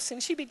house,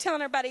 and she'd be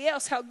telling everybody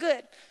else how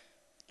good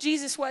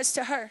Jesus was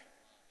to her.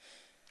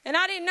 And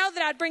I didn't know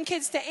that I'd bring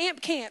kids to AMP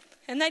camp,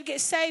 and they'd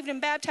get saved and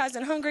baptized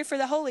and hungry for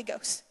the Holy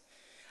Ghost.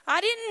 I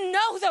didn't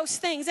know those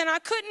things, and I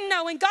couldn't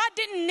know, and God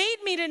didn't need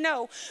me to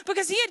know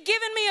because he had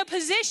given me a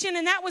position,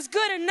 and that was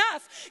good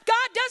enough.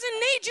 God doesn't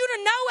need you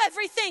to know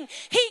everything.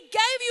 He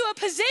gave you a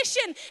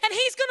position, and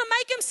he's going to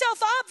make himself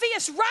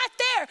obvious right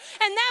there,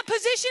 and that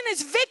position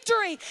is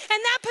victory, and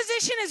that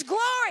position is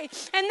glory,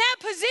 and that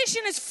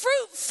position is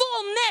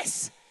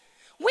fruitfulness.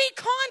 We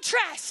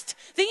contrast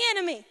the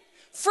enemy,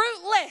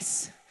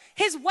 fruitless.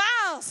 His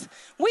wiles,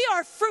 we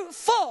are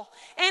fruitful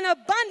and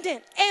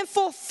abundant and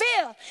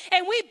fulfilled.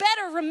 And we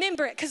better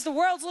remember it because the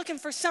world's looking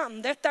for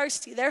something. They're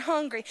thirsty, they're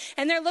hungry,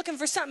 and they're looking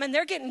for something, and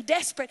they're getting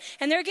desperate,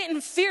 and they're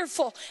getting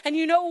fearful. And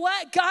you know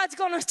what? God's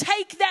going to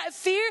take that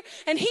fear,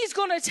 and he's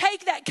going to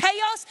take that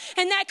chaos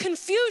and that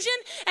confusion,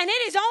 and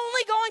it is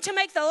only going to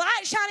make the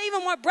light shine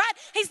even more bright.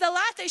 He's the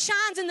light that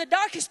shines in the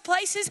darkest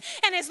places,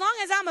 and as long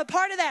as I'm a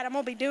part of that, I'm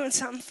going to be doing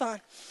something fun.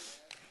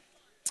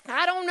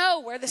 I don't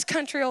know where this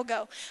country will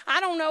go.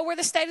 I don't know where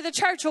the state of the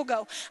church will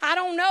go. I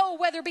don't know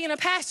whether being a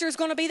pastor is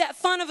going to be that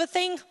fun of a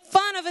thing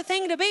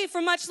to be for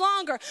much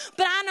longer.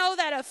 But I know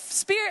that a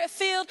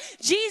spirit-filled,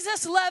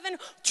 Jesus-loving,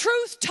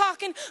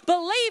 truth-talking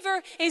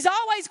believer is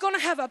always going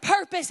to have a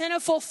purpose and a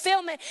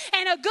fulfillment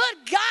and a good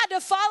God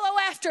to follow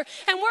after.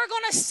 And we're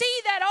going to see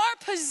that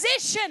our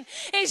position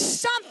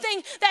is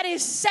something that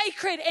is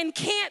sacred and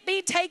can't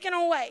be taken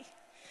away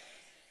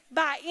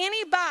by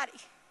anybody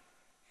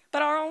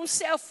but our own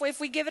self.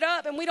 If we give it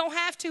up, and we don't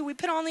have to, we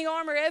put on the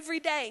armor every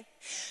day.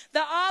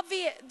 The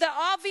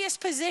obvious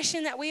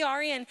position that we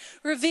are in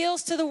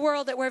reveals to the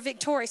world that we're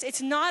victorious.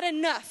 It's not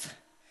enough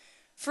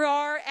for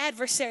our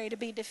adversary to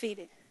be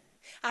defeated.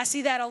 I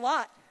see that a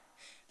lot.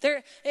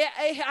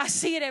 I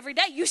see it every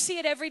day. You see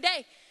it every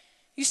day.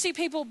 You see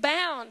people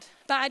bound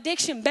by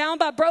addiction, bound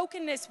by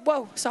brokenness.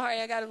 Whoa, sorry,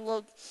 I got a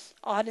little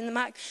odd in the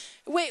mic.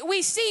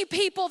 We see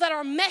people that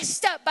are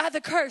messed up by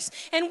the curse.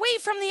 And we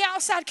from the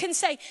outside can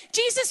say,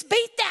 Jesus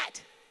beat that.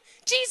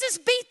 Jesus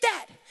beat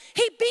that.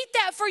 He beat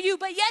that for you,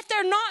 but yet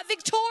they're not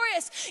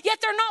victorious. Yet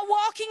they're not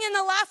walking in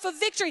the life of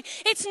victory.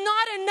 It's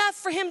not enough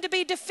for him to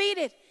be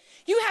defeated.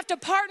 You have to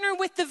partner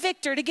with the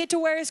victor to get to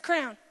wear his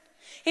crown.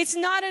 It's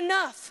not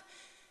enough.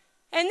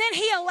 And then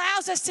he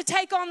allows us to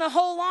take on the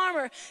whole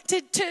armor,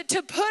 to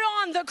put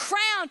on the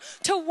crown,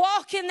 to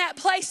walk in that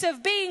place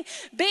of being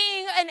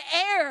an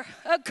heir,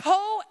 a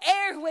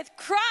co-heir with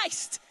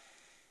Christ.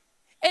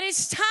 And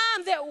it's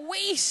time that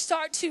we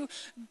start to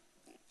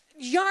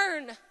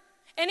yearn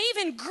and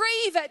even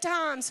grieve at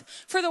times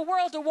for the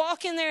world to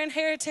walk in their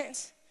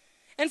inheritance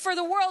and for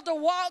the world to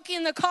walk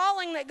in the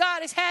calling that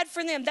God has had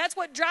for them. That's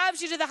what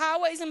drives you to the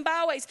highways and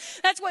byways.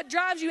 That's what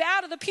drives you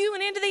out of the pew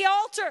and into the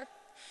altar.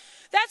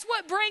 That's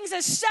what brings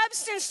a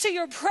substance to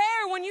your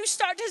prayer when you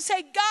start to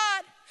say,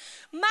 God,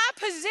 my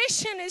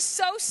position is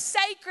so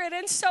sacred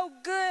and so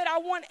good. I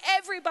want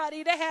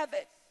everybody to have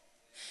it.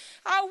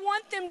 I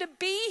want them to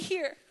be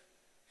here.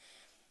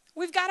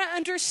 We've got to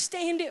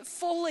understand it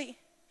fully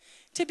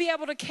to be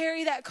able to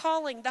carry that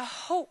calling, the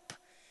hope.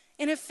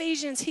 In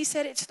Ephesians, he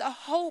said it's the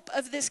hope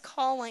of this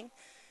calling.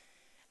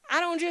 I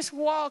don't just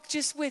walk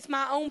just with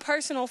my own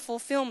personal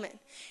fulfillment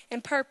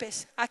and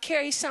purpose. I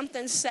carry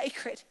something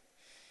sacred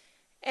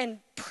and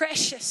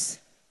precious.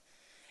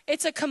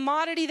 It's a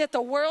commodity that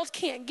the world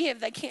can't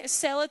give. They can't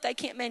sell it. They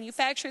can't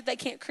manufacture it. They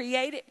can't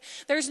create it.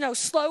 There's no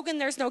slogan.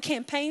 There's no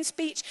campaign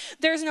speech.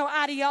 There's no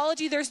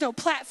ideology. There's no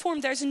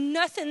platform. There's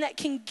nothing that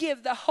can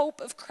give the hope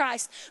of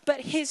Christ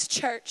but his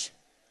church.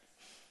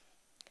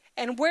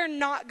 And we're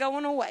not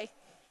going away.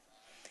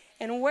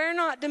 And we're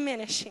not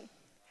diminishing.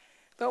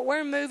 But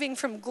we're moving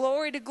from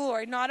glory to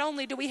glory. Not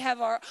only do we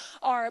have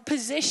our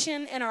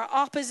position and our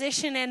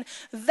opposition, and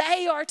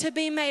they are to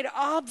be made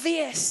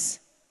obvious.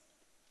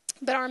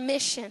 but our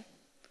mission.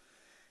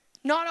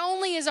 Not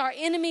only is our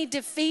enemy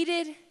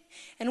defeated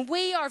and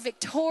we are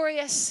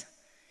victorious,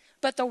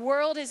 but the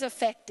world is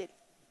affected.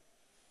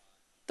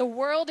 The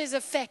world is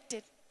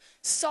affected.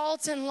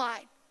 Salt and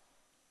light.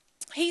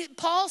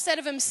 Paul said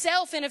of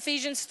himself in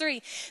Ephesians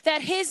 3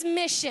 that his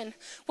mission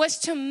was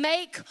to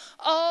make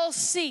all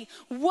see.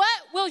 What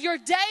will your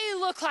day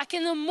look like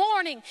in the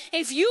morning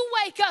if you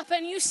wake up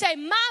and you say,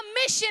 my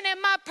mission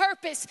and my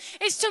purpose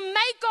is to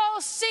make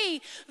all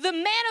see the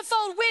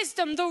manifold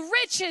wisdom, the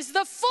riches,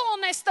 the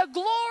fullness, the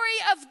glory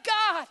of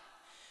God?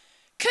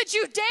 Could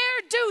you dare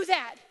do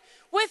that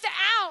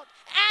without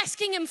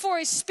asking him for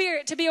his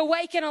Spirit to be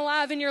awake and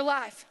alive in your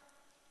life?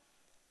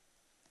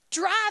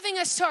 Driving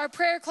us to our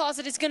prayer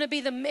closet is going to be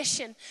the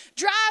mission.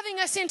 Driving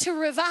us into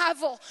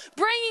revival.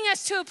 Bringing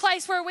us to a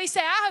place where we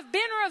say, I have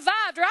been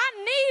revived, or I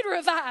need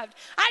revived.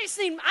 I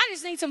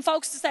just need some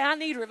folks to say, I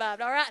need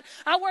revived, all right?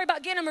 I worry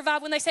about getting them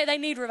revived when they say they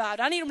need revived.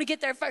 I need them to get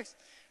there first,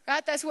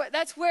 right? That's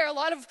where a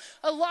lot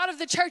of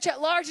the church at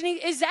large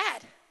is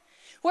at.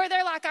 Where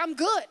they're like, I'm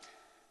good.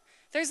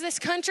 There's this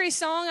country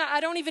song, I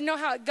don't even know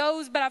how it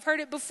goes, but I've heard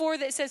it before,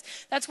 that says,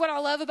 that's what I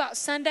love about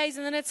Sundays.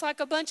 And then it's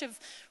like a bunch of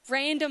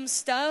random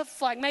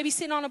stuff, like maybe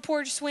sitting on a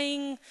porch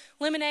swing,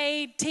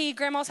 lemonade, tea,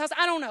 grandma's house.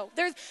 I don't know.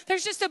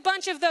 There's just a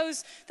bunch of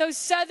those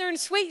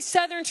sweet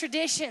southern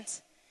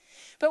traditions.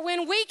 But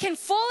when we can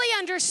fully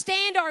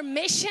understand our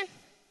mission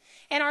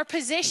and our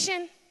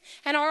position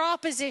and our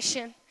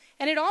opposition,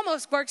 and it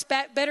almost works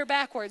better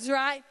backwards,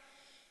 right?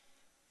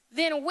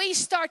 Then we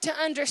start to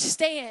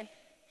understand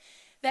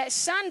that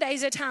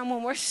Sunday's a time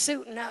when we're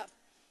suiting up.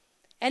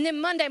 And then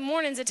Monday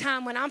morning's a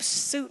time when I'm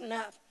suiting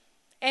up.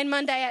 And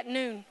Monday at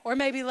noon, or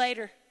maybe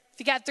later. If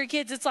you got 3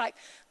 kids, it's like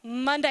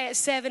Monday at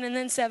 7, and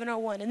then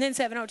 7:01, and then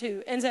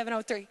 7:02, and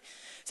 7:03,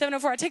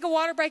 7:04. I take a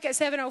water break at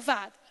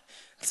 7:05,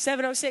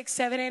 7:06,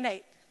 7 and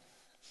 8.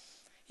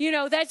 You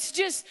know, that's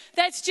just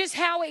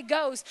how it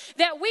goes.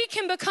 That we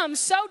can become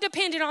so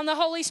dependent on the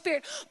Holy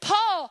Spirit.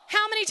 Paul,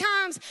 how many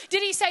times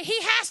did he say, he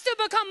has to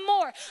become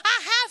more?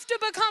 I have to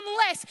become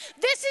less.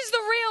 This is the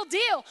real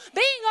deal.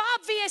 Being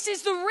obvious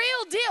is the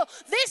real deal.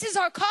 This is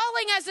our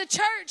calling as a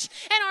church,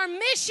 and our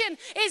mission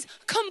is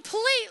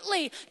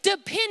completely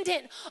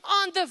dependent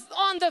on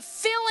the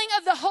filling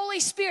of the Holy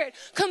Spirit.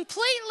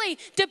 Completely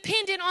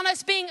dependent on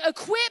us being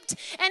equipped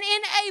and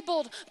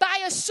enabled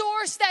by a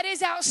source that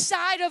is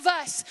outside of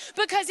us.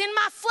 Because in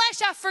my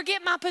flesh, I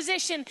forget my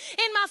position.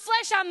 In my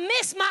flesh, I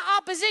miss my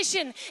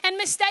opposition and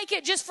mistake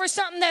it just for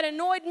something that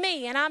annoyed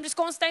me. And I'm just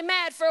going to stay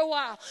mad for a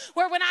while.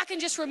 Where when I can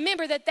just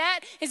remember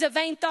that is a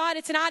vain thought.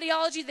 It's an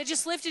ideology that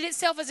just lifted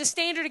itself as a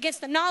standard against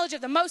the knowledge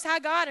of the Most High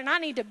God. And I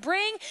need to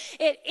bring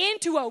it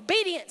into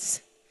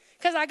obedience.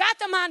 Because I got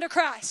the mind of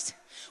Christ.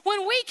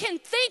 When we can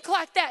think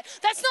like that,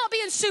 that's not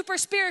being super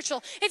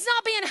spiritual. It's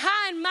not being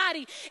high and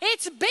mighty.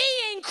 It's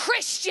being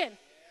Christian.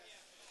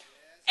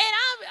 And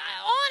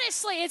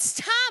honestly, it's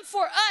time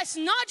for us,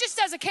 not just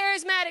as a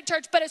charismatic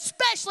church, but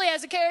especially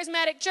as a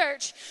charismatic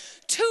church,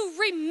 to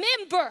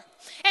remember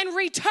and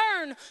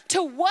return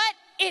to what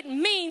it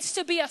means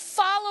to be a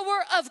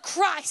follower of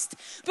Christ.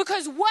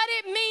 Because what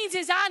it means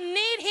is I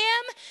need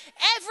him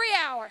every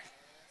hour.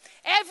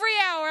 Every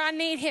hour I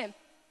need him.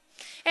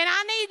 And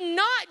I need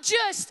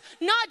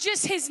not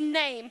just his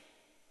name.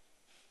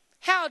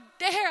 How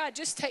dare I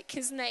just take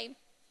his name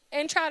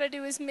and try to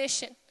do his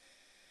mission?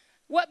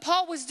 What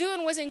Paul was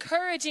doing was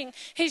encouraging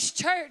his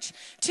church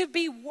to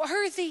be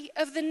worthy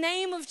of the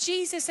name of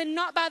Jesus, and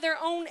not by their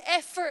own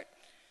effort,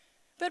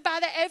 but by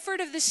the effort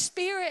of the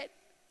Spirit.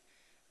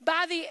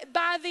 By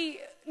the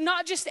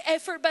not just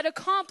effort, but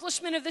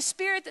accomplishment of the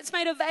Spirit that's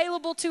made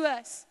available to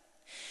us.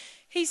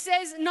 He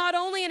says not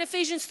only in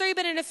Ephesians 3,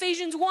 but in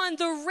Ephesians 1,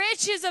 the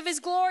riches of his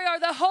glory are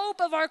the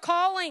hope of our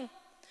calling.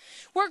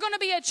 We're going to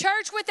be a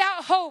church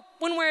without hope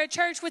when we're a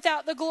church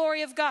without the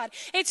glory of God.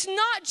 It's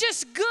not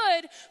just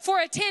good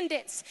for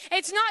attendance.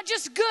 It's not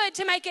just good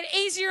to make it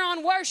easier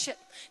on worship.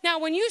 Now,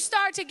 when you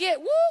start to get,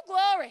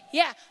 glory,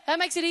 yeah, that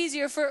makes it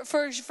easier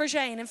for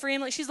Shane and for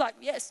Emily. She's like,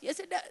 yes,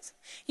 it does.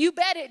 You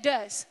bet it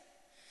does.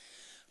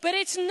 But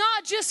it's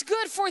not just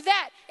good for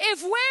that.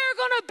 If we're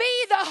going to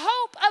be the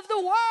hope of the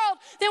world,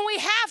 then we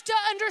have to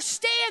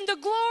understand the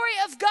glory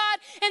of God.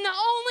 And the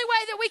only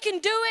way that we can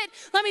do it,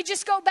 let me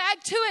just go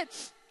back to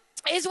it,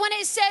 is when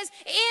it says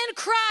in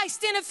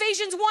Christ in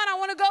Ephesians 1, I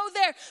want to go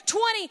there.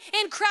 20,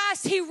 in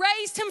Christ, he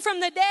raised him from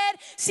the dead,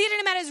 seated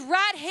him at his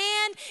right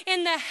hand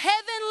in the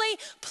heavenly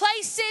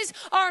places.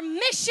 Our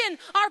mission,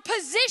 our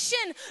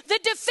position, the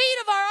defeat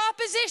of our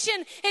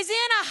opposition is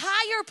in a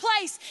higher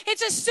place.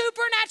 It's a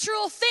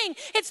supernatural thing.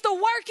 It's the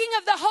working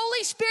of the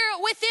Holy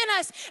Spirit within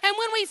us. And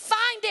when we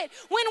find it,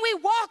 when we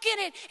walk in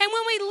it, and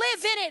when we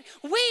live in it,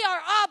 we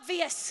are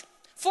obvious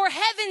for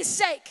heaven's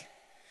sake,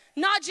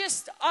 not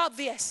just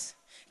obvious.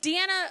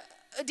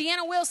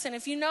 Deanna Wilson,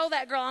 if you know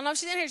that girl, I know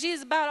she's in here, she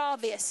is about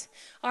obvious.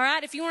 All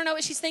right, if you want to know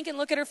what she's thinking,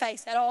 look at her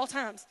face at all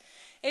times.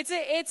 It's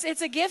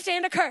a gift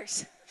and a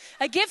curse.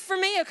 A gift for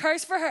me, a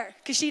curse for her,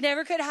 because she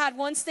never could hide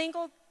one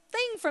single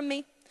thing from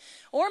me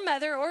or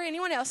mother or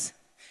anyone else.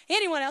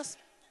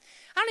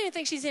 I don't even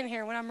think she's in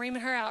here when I'm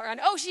reaming her out right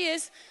now. Oh, she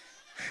is.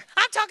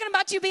 I'm talking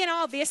about you being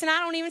obvious, and I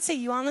don't even see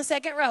you on the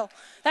second row.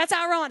 That's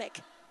ironic.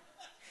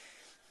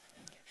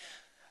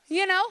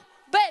 You know,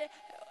 but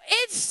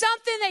it's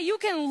something that you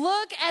can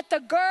look at the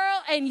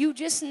girl and you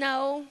just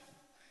know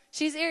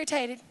she's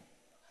irritated.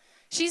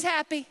 She's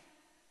happy.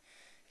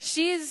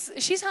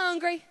 She's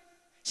hungry.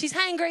 She's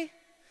hangry.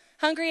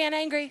 Hungry and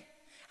angry.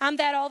 I'm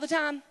that all the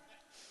time.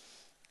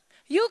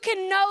 You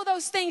can know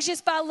those things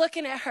just by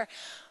looking at her.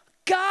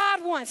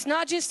 God wants,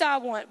 not just I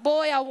want,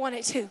 boy, I want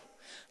it too.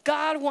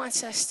 God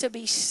wants us to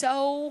be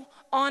so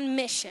on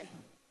mission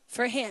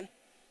for him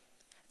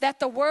that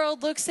the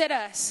world looks at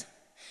us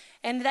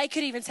and they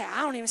could even say,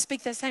 I don't even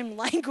speak the same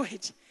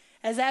language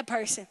as that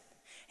person.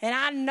 And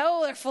I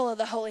know they're full of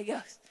the Holy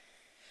Ghost.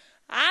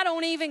 I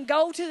don't even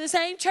go to the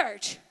same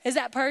church as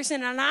that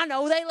person, and I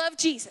know they love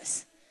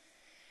Jesus.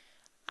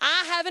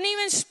 I haven't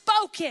even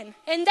spoken,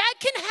 and that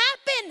can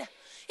happen.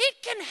 It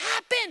can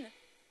happen.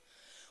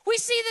 We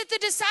see that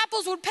the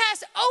disciples would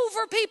pass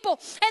over people,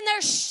 and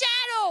their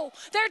shadow,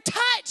 their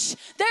touch,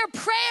 their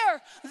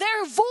prayer,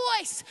 their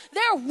voice,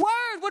 their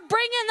word would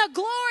bring in the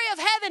glory of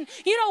heaven.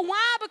 You know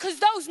why? Because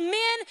those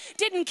men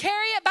didn't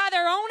carry it by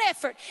their own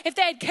effort. If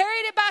they had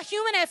carried it by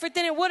human effort,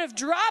 then it would have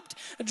dropped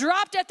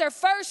at their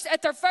first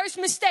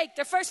mistake,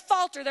 their first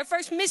falter, their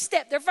first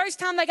misstep, their first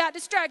time they got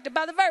distracted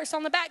by the verse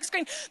on the back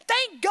screen.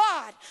 Thank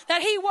God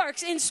that he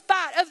works in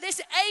spite of this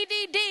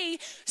ADD,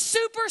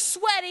 super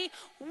sweaty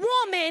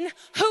woman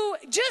who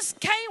just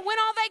went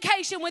on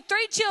vacation with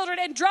 3 children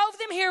and drove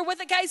them here with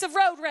a case of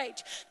road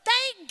rage.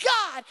 Thank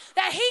God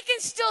that he can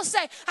still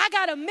say, I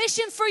got a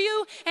mission for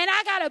you and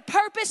I got a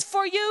purpose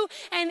for you,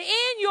 and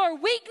in your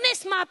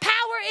weakness my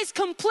power is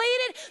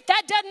completed.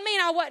 That doesn't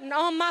mean I wasn't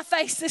on my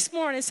face this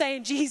morning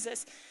saying,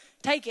 Jesus,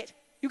 take it.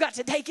 You got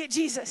to take it,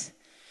 Jesus.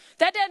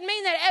 That doesn't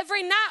mean that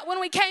every night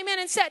when we came in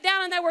and sat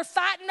down and they were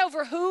fighting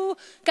over who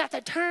got the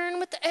turn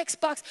with the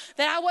Xbox,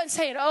 that I wasn't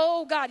saying,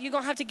 oh, God, you're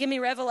going to have to give me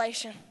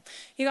revelation.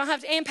 You're going to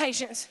have to, and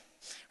patience.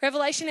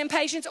 Revelation and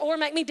patience, or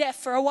make me deaf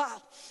for a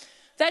while.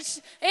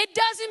 It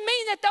doesn't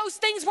mean that those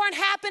things weren't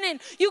happening.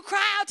 You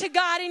cry out to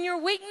God in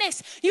your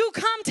weakness. You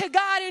come to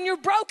God in your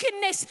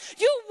brokenness.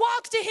 You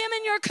walk to him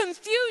in your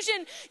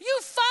confusion. You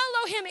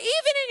follow him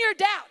even in your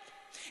doubt.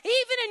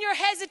 Even in your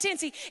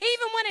hesitancy,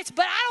 even when it's,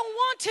 but I don't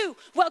want to.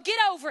 Well, get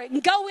over it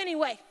and go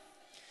anyway.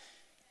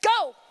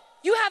 Go.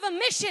 You have a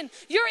mission.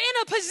 You're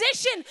in a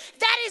position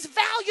that is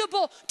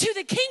valuable to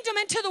the kingdom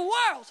and to the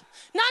world.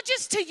 Not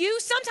just to you.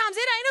 Sometimes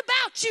it ain't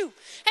about you.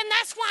 And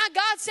that's why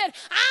God said,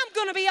 I'm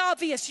going to be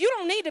obvious. You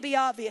don't need to be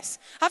obvious.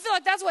 I feel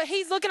like that's what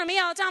he's looking at me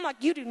all the time. Like,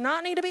 you do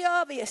not need to be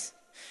obvious.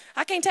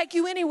 I can't take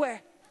you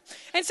anywhere.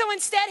 And so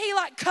instead he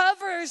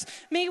covers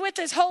me with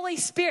his Holy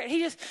Spirit. He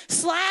just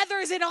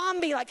slathers it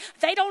on me like,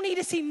 they don't need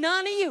to see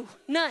none of you.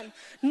 None.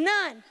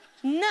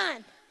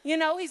 You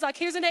know, he's like,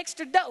 here's an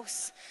extra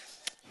dose.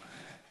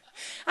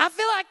 I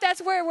feel like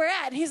that's where we're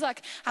at. And he's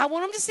like, I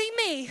want them to see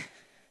me.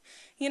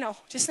 You know,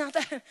 just not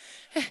that.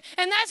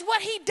 And that's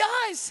what he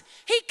does.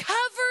 He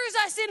covers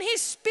us in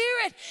his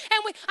spirit.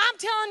 And I'm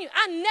telling you,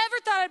 I never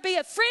thought I'd be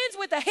friends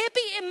with a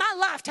hippie in my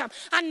lifetime.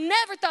 I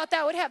never thought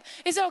that would happen.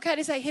 Is it okay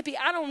to say hippie?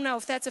 I don't know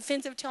if that's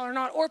offensive to or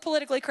not, or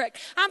politically correct.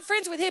 I'm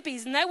friends with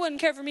hippies, and they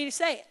wouldn't care for me to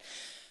say it.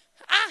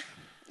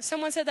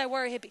 Someone said they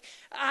were a hippie.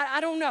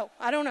 I don't know.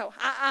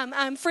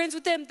 I'm friends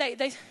with them.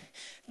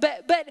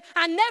 But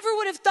I never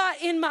would have thought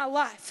in my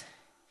life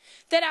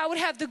that I would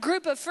have the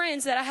group of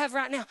friends that I have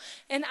right now.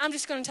 And I'm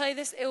just going to tell you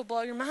this. It will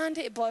blow your mind.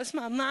 It blows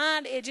my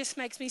mind. It just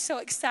makes me so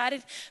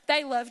excited.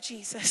 They love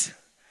Jesus.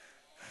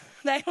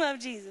 They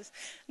love Jesus.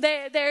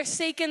 They're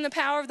seeking the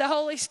power of the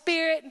Holy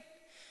Spirit.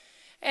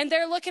 And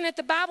they're looking at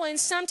the Bible and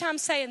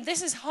sometimes saying,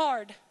 this is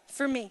hard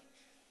for me.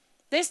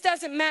 This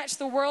doesn't match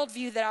the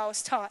worldview that I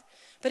was taught.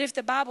 But if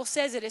the Bible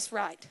says it, it's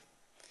right.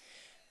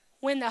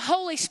 When the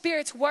Holy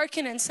Spirit's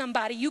working in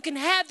somebody, you can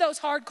have those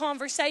hard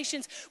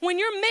conversations. When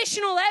you're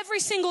missional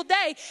every single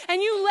day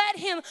and you let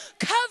him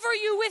cover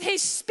you with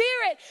his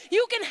Spirit,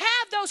 you can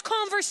have those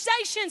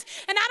conversations.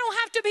 And I don't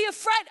have to be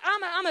afraid.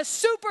 I'm a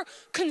super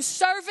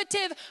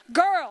conservative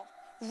girl.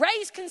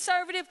 Raised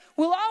conservative,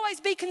 will always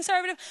be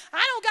conservative.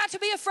 I don't got to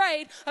be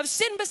afraid of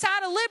sitting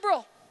beside a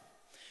liberal,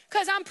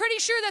 because I'm pretty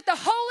sure that the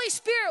Holy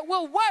Spirit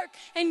will work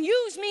and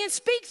use me and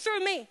speak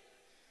through me.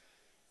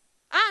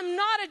 I'm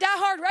not a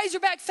diehard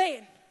Razorback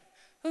fan.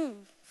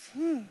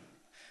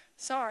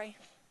 Sorry,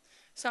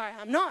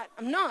 I'm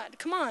not.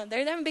 Come on,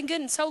 they haven't been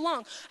good in so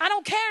long. I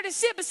don't care to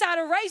sit beside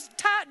a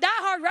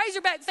diehard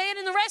Razorback fan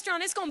in the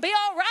restaurant. It's going to be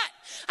all right.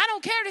 I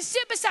don't care to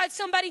sit beside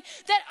somebody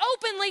that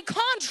openly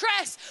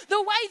contrasts the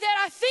way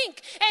that I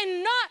think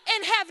and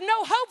have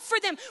no hope for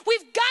them.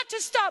 We've got to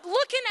stop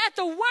looking at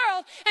the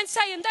world and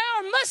saying they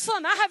are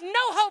Muslim. I have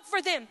no hope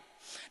for them.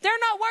 They're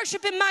not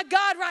worshiping my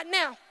God right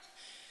now.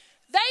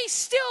 They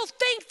still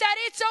think that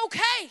it's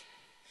okay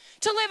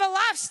to live a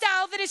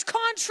lifestyle that is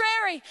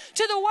contrary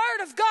to the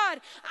Word of God.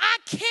 I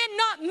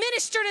cannot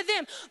minister to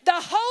them. The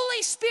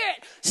Holy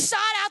Spirit sought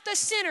out the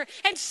sinner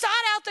and sought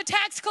out the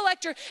tax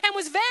collector and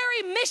was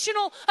very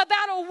missional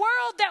about a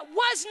world that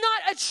was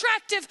not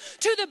attractive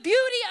to the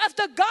beauty of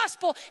the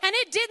gospel, and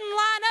it didn't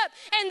line up.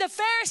 And the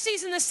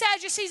Pharisees and the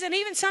Sadducees and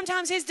even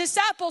sometimes his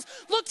disciples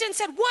looked and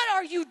said, what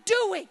are you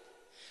doing?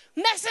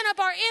 Messing up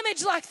our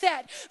image like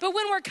that. But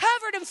when we're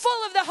covered and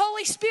full of the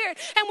Holy Spirit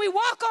and we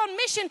walk on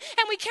mission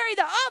and we carry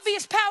the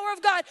obvious power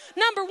of God,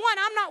 number one,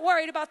 I'm not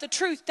worried about the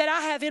truth that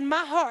I have in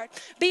my heart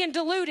being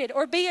diluted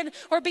or being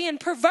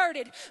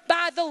perverted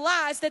by the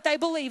lies that they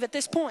believe at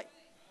this point.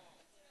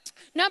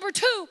 Number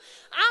two,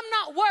 I'm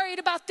not worried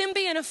about them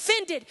being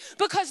offended,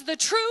 because the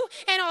true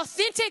and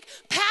authentic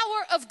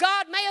power of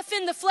God may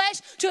offend the flesh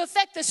to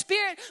affect the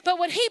spirit. But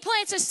when he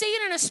plants a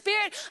seed in a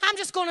spirit, I'm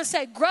just going to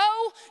say, grow,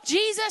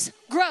 Jesus,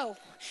 grow.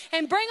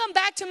 And bring them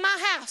back to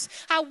my house.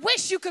 I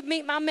wish you could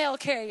meet my mail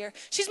carrier.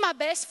 She's my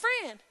best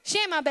friend. She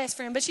ain't my best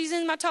friend, but she's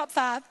in my top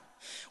 5.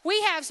 We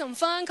have some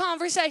fun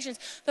conversations.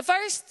 The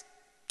first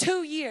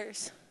 2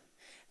 years,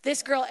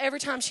 this girl, every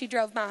time she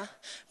drove by,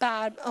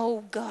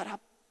 oh God, I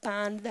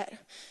bind that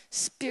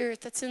spirit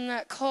that's in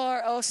that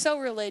car. Oh, so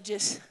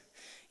religious.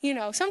 You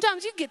know,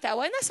 sometimes you get that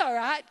way, and that's all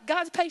right.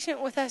 God's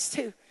patient with us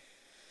too.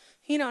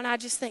 You know, and I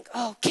just think,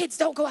 oh, kids,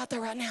 don't go out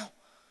there right now.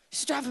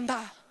 She's driving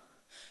by.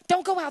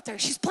 Don't go out there.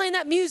 She's playing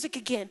that music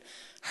again.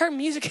 Her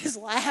music is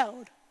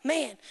loud.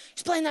 Man,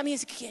 she's playing that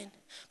music again.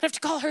 I have to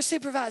call her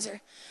supervisor.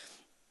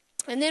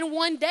 And then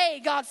one day,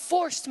 God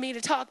forced me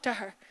to talk to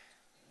her.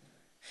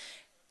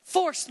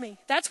 Forced me.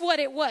 That's what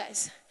it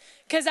was.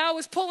 Because I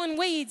was pulling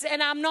weeds,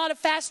 and I'm not a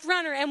fast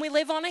runner, and we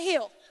live on a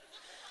hill.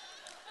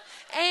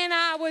 And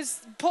I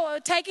was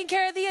taking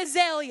care of the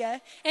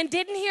azalea and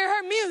didn't hear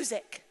her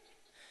music.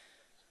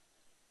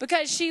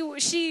 Because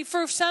she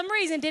for some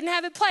reason, didn't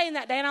have it playing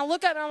that day. And I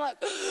look up, and I'm like,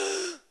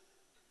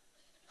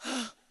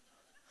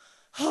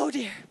 oh,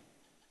 dear.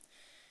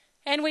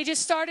 And we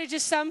just started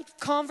some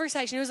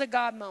conversation. It was a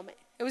God moment.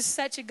 It was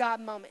such a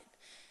God moment.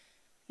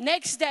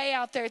 Next day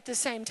out there at the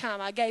same time,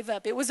 I gave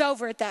up. It was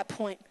over at that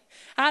point.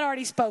 I'd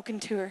already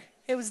spoken to her.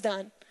 It was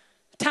done.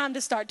 Time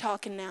to start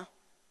talking now.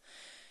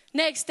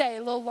 Next day, a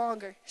little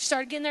longer. She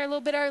started getting there a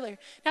little bit earlier.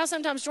 Now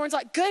sometimes Jordan's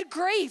like, good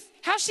grief.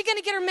 How's she going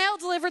to get her mail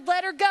delivered?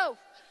 Let her go.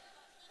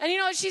 And you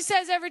know what she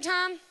says every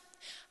time?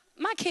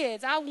 My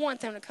kids, I want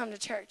them to come to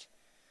church.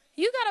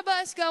 You got a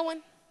bus going.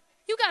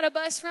 You got a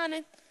bus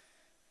running.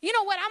 You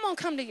know what? I'm going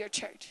to come to your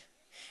church.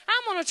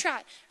 I'm going to try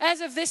it.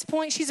 As of this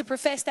point, she's a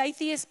professed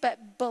atheist,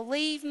 but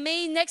believe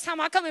me, next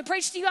time I come and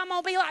preach to you, I'm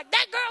going to be like,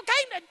 that girl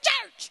came to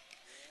church.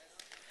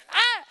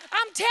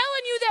 I'm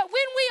telling you that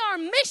when we are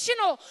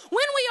missional,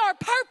 when we are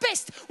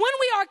purposed, when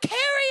we are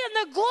carrying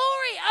the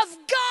glory of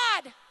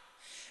God,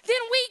 then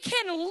we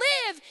can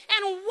live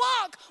and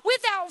walk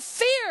without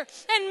fear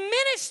and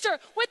minister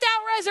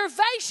without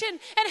reservation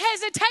and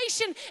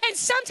hesitation. And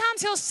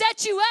sometimes he'll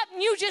set you up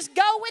and you just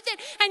go with it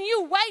and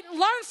you wait and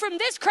learn from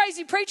this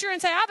crazy preacher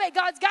and say, I bet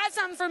God's got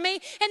something for me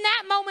in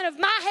that moment of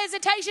my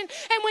hesitation.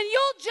 And when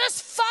you'll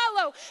just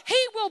follow, he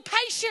will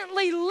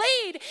patiently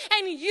lead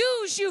and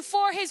use you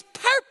for his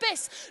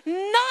purpose,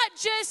 not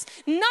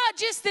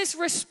just this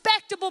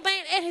respectable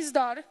man and his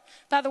daughter.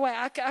 By the way,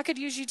 I could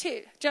use you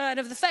too, giant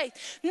of the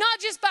faith. Not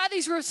just by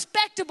these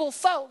respectable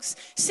folks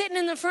sitting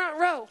in the front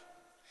row.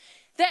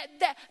 That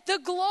the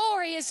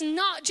glory is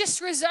not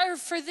just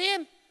reserved for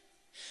them.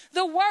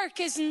 The work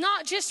is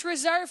not just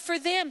reserved for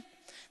them.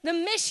 The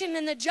mission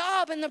and the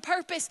job and the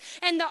purpose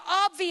and the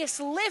obvious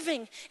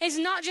living is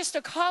not just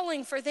a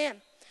calling for them,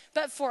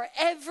 but for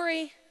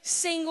every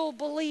single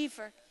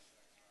believer.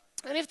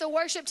 And if the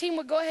worship team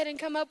would go ahead and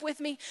come up with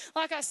me,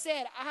 like I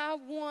said, I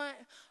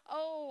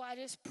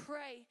just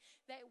pray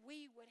that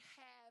we would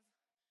have